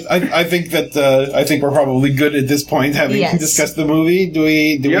 Well, I think that I think we're probably good at this point, having discussed the movie. Do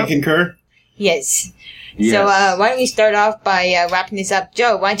we concur? Yes. So why don't we start off by wrapping this up?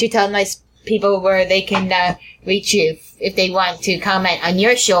 Joe, why don't you tell nice people where they can reach you if they want to comment on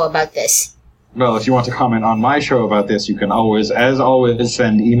your show about this? Well, if you want to comment on my show about this, you can always, as always,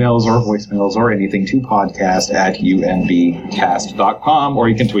 send emails or voicemails or anything to podcast@umbcast.com, or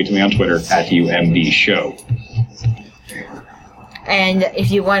you can tweet to me on Twitter @UMBShow. And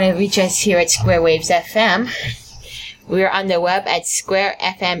if you want to reach us here at Square Waves FM, we're on the web at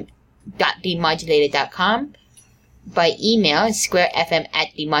squarefm.demodulated.com, by email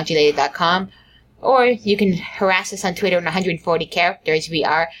squarefm@demodulated.com, or you can harass us on Twitter in 140 characters. We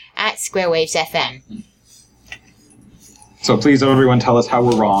are at Square Waves FM. So please, everyone, tell us how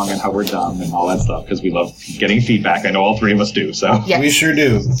we're wrong and how we're dumb and all that stuff, because we love getting feedback. I know all three of us do. So We sure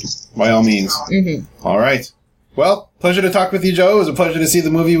do, by all means. Mm-hmm. All right. Well, pleasure to talk with you, Joe. It was a pleasure to see the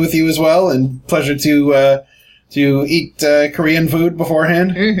movie with you as well, and pleasure to eat Korean food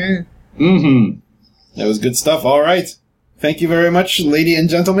beforehand. Mm-hmm. Mm-hmm. That was good stuff. All right. Thank you very much, lady and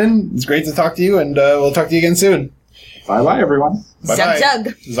gentlemen. It's great to talk to you, and we'll talk to you again soon. Bye-bye, everyone. Bye-bye. Zug,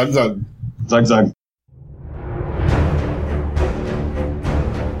 zug. Zug, zug. Zug, zug.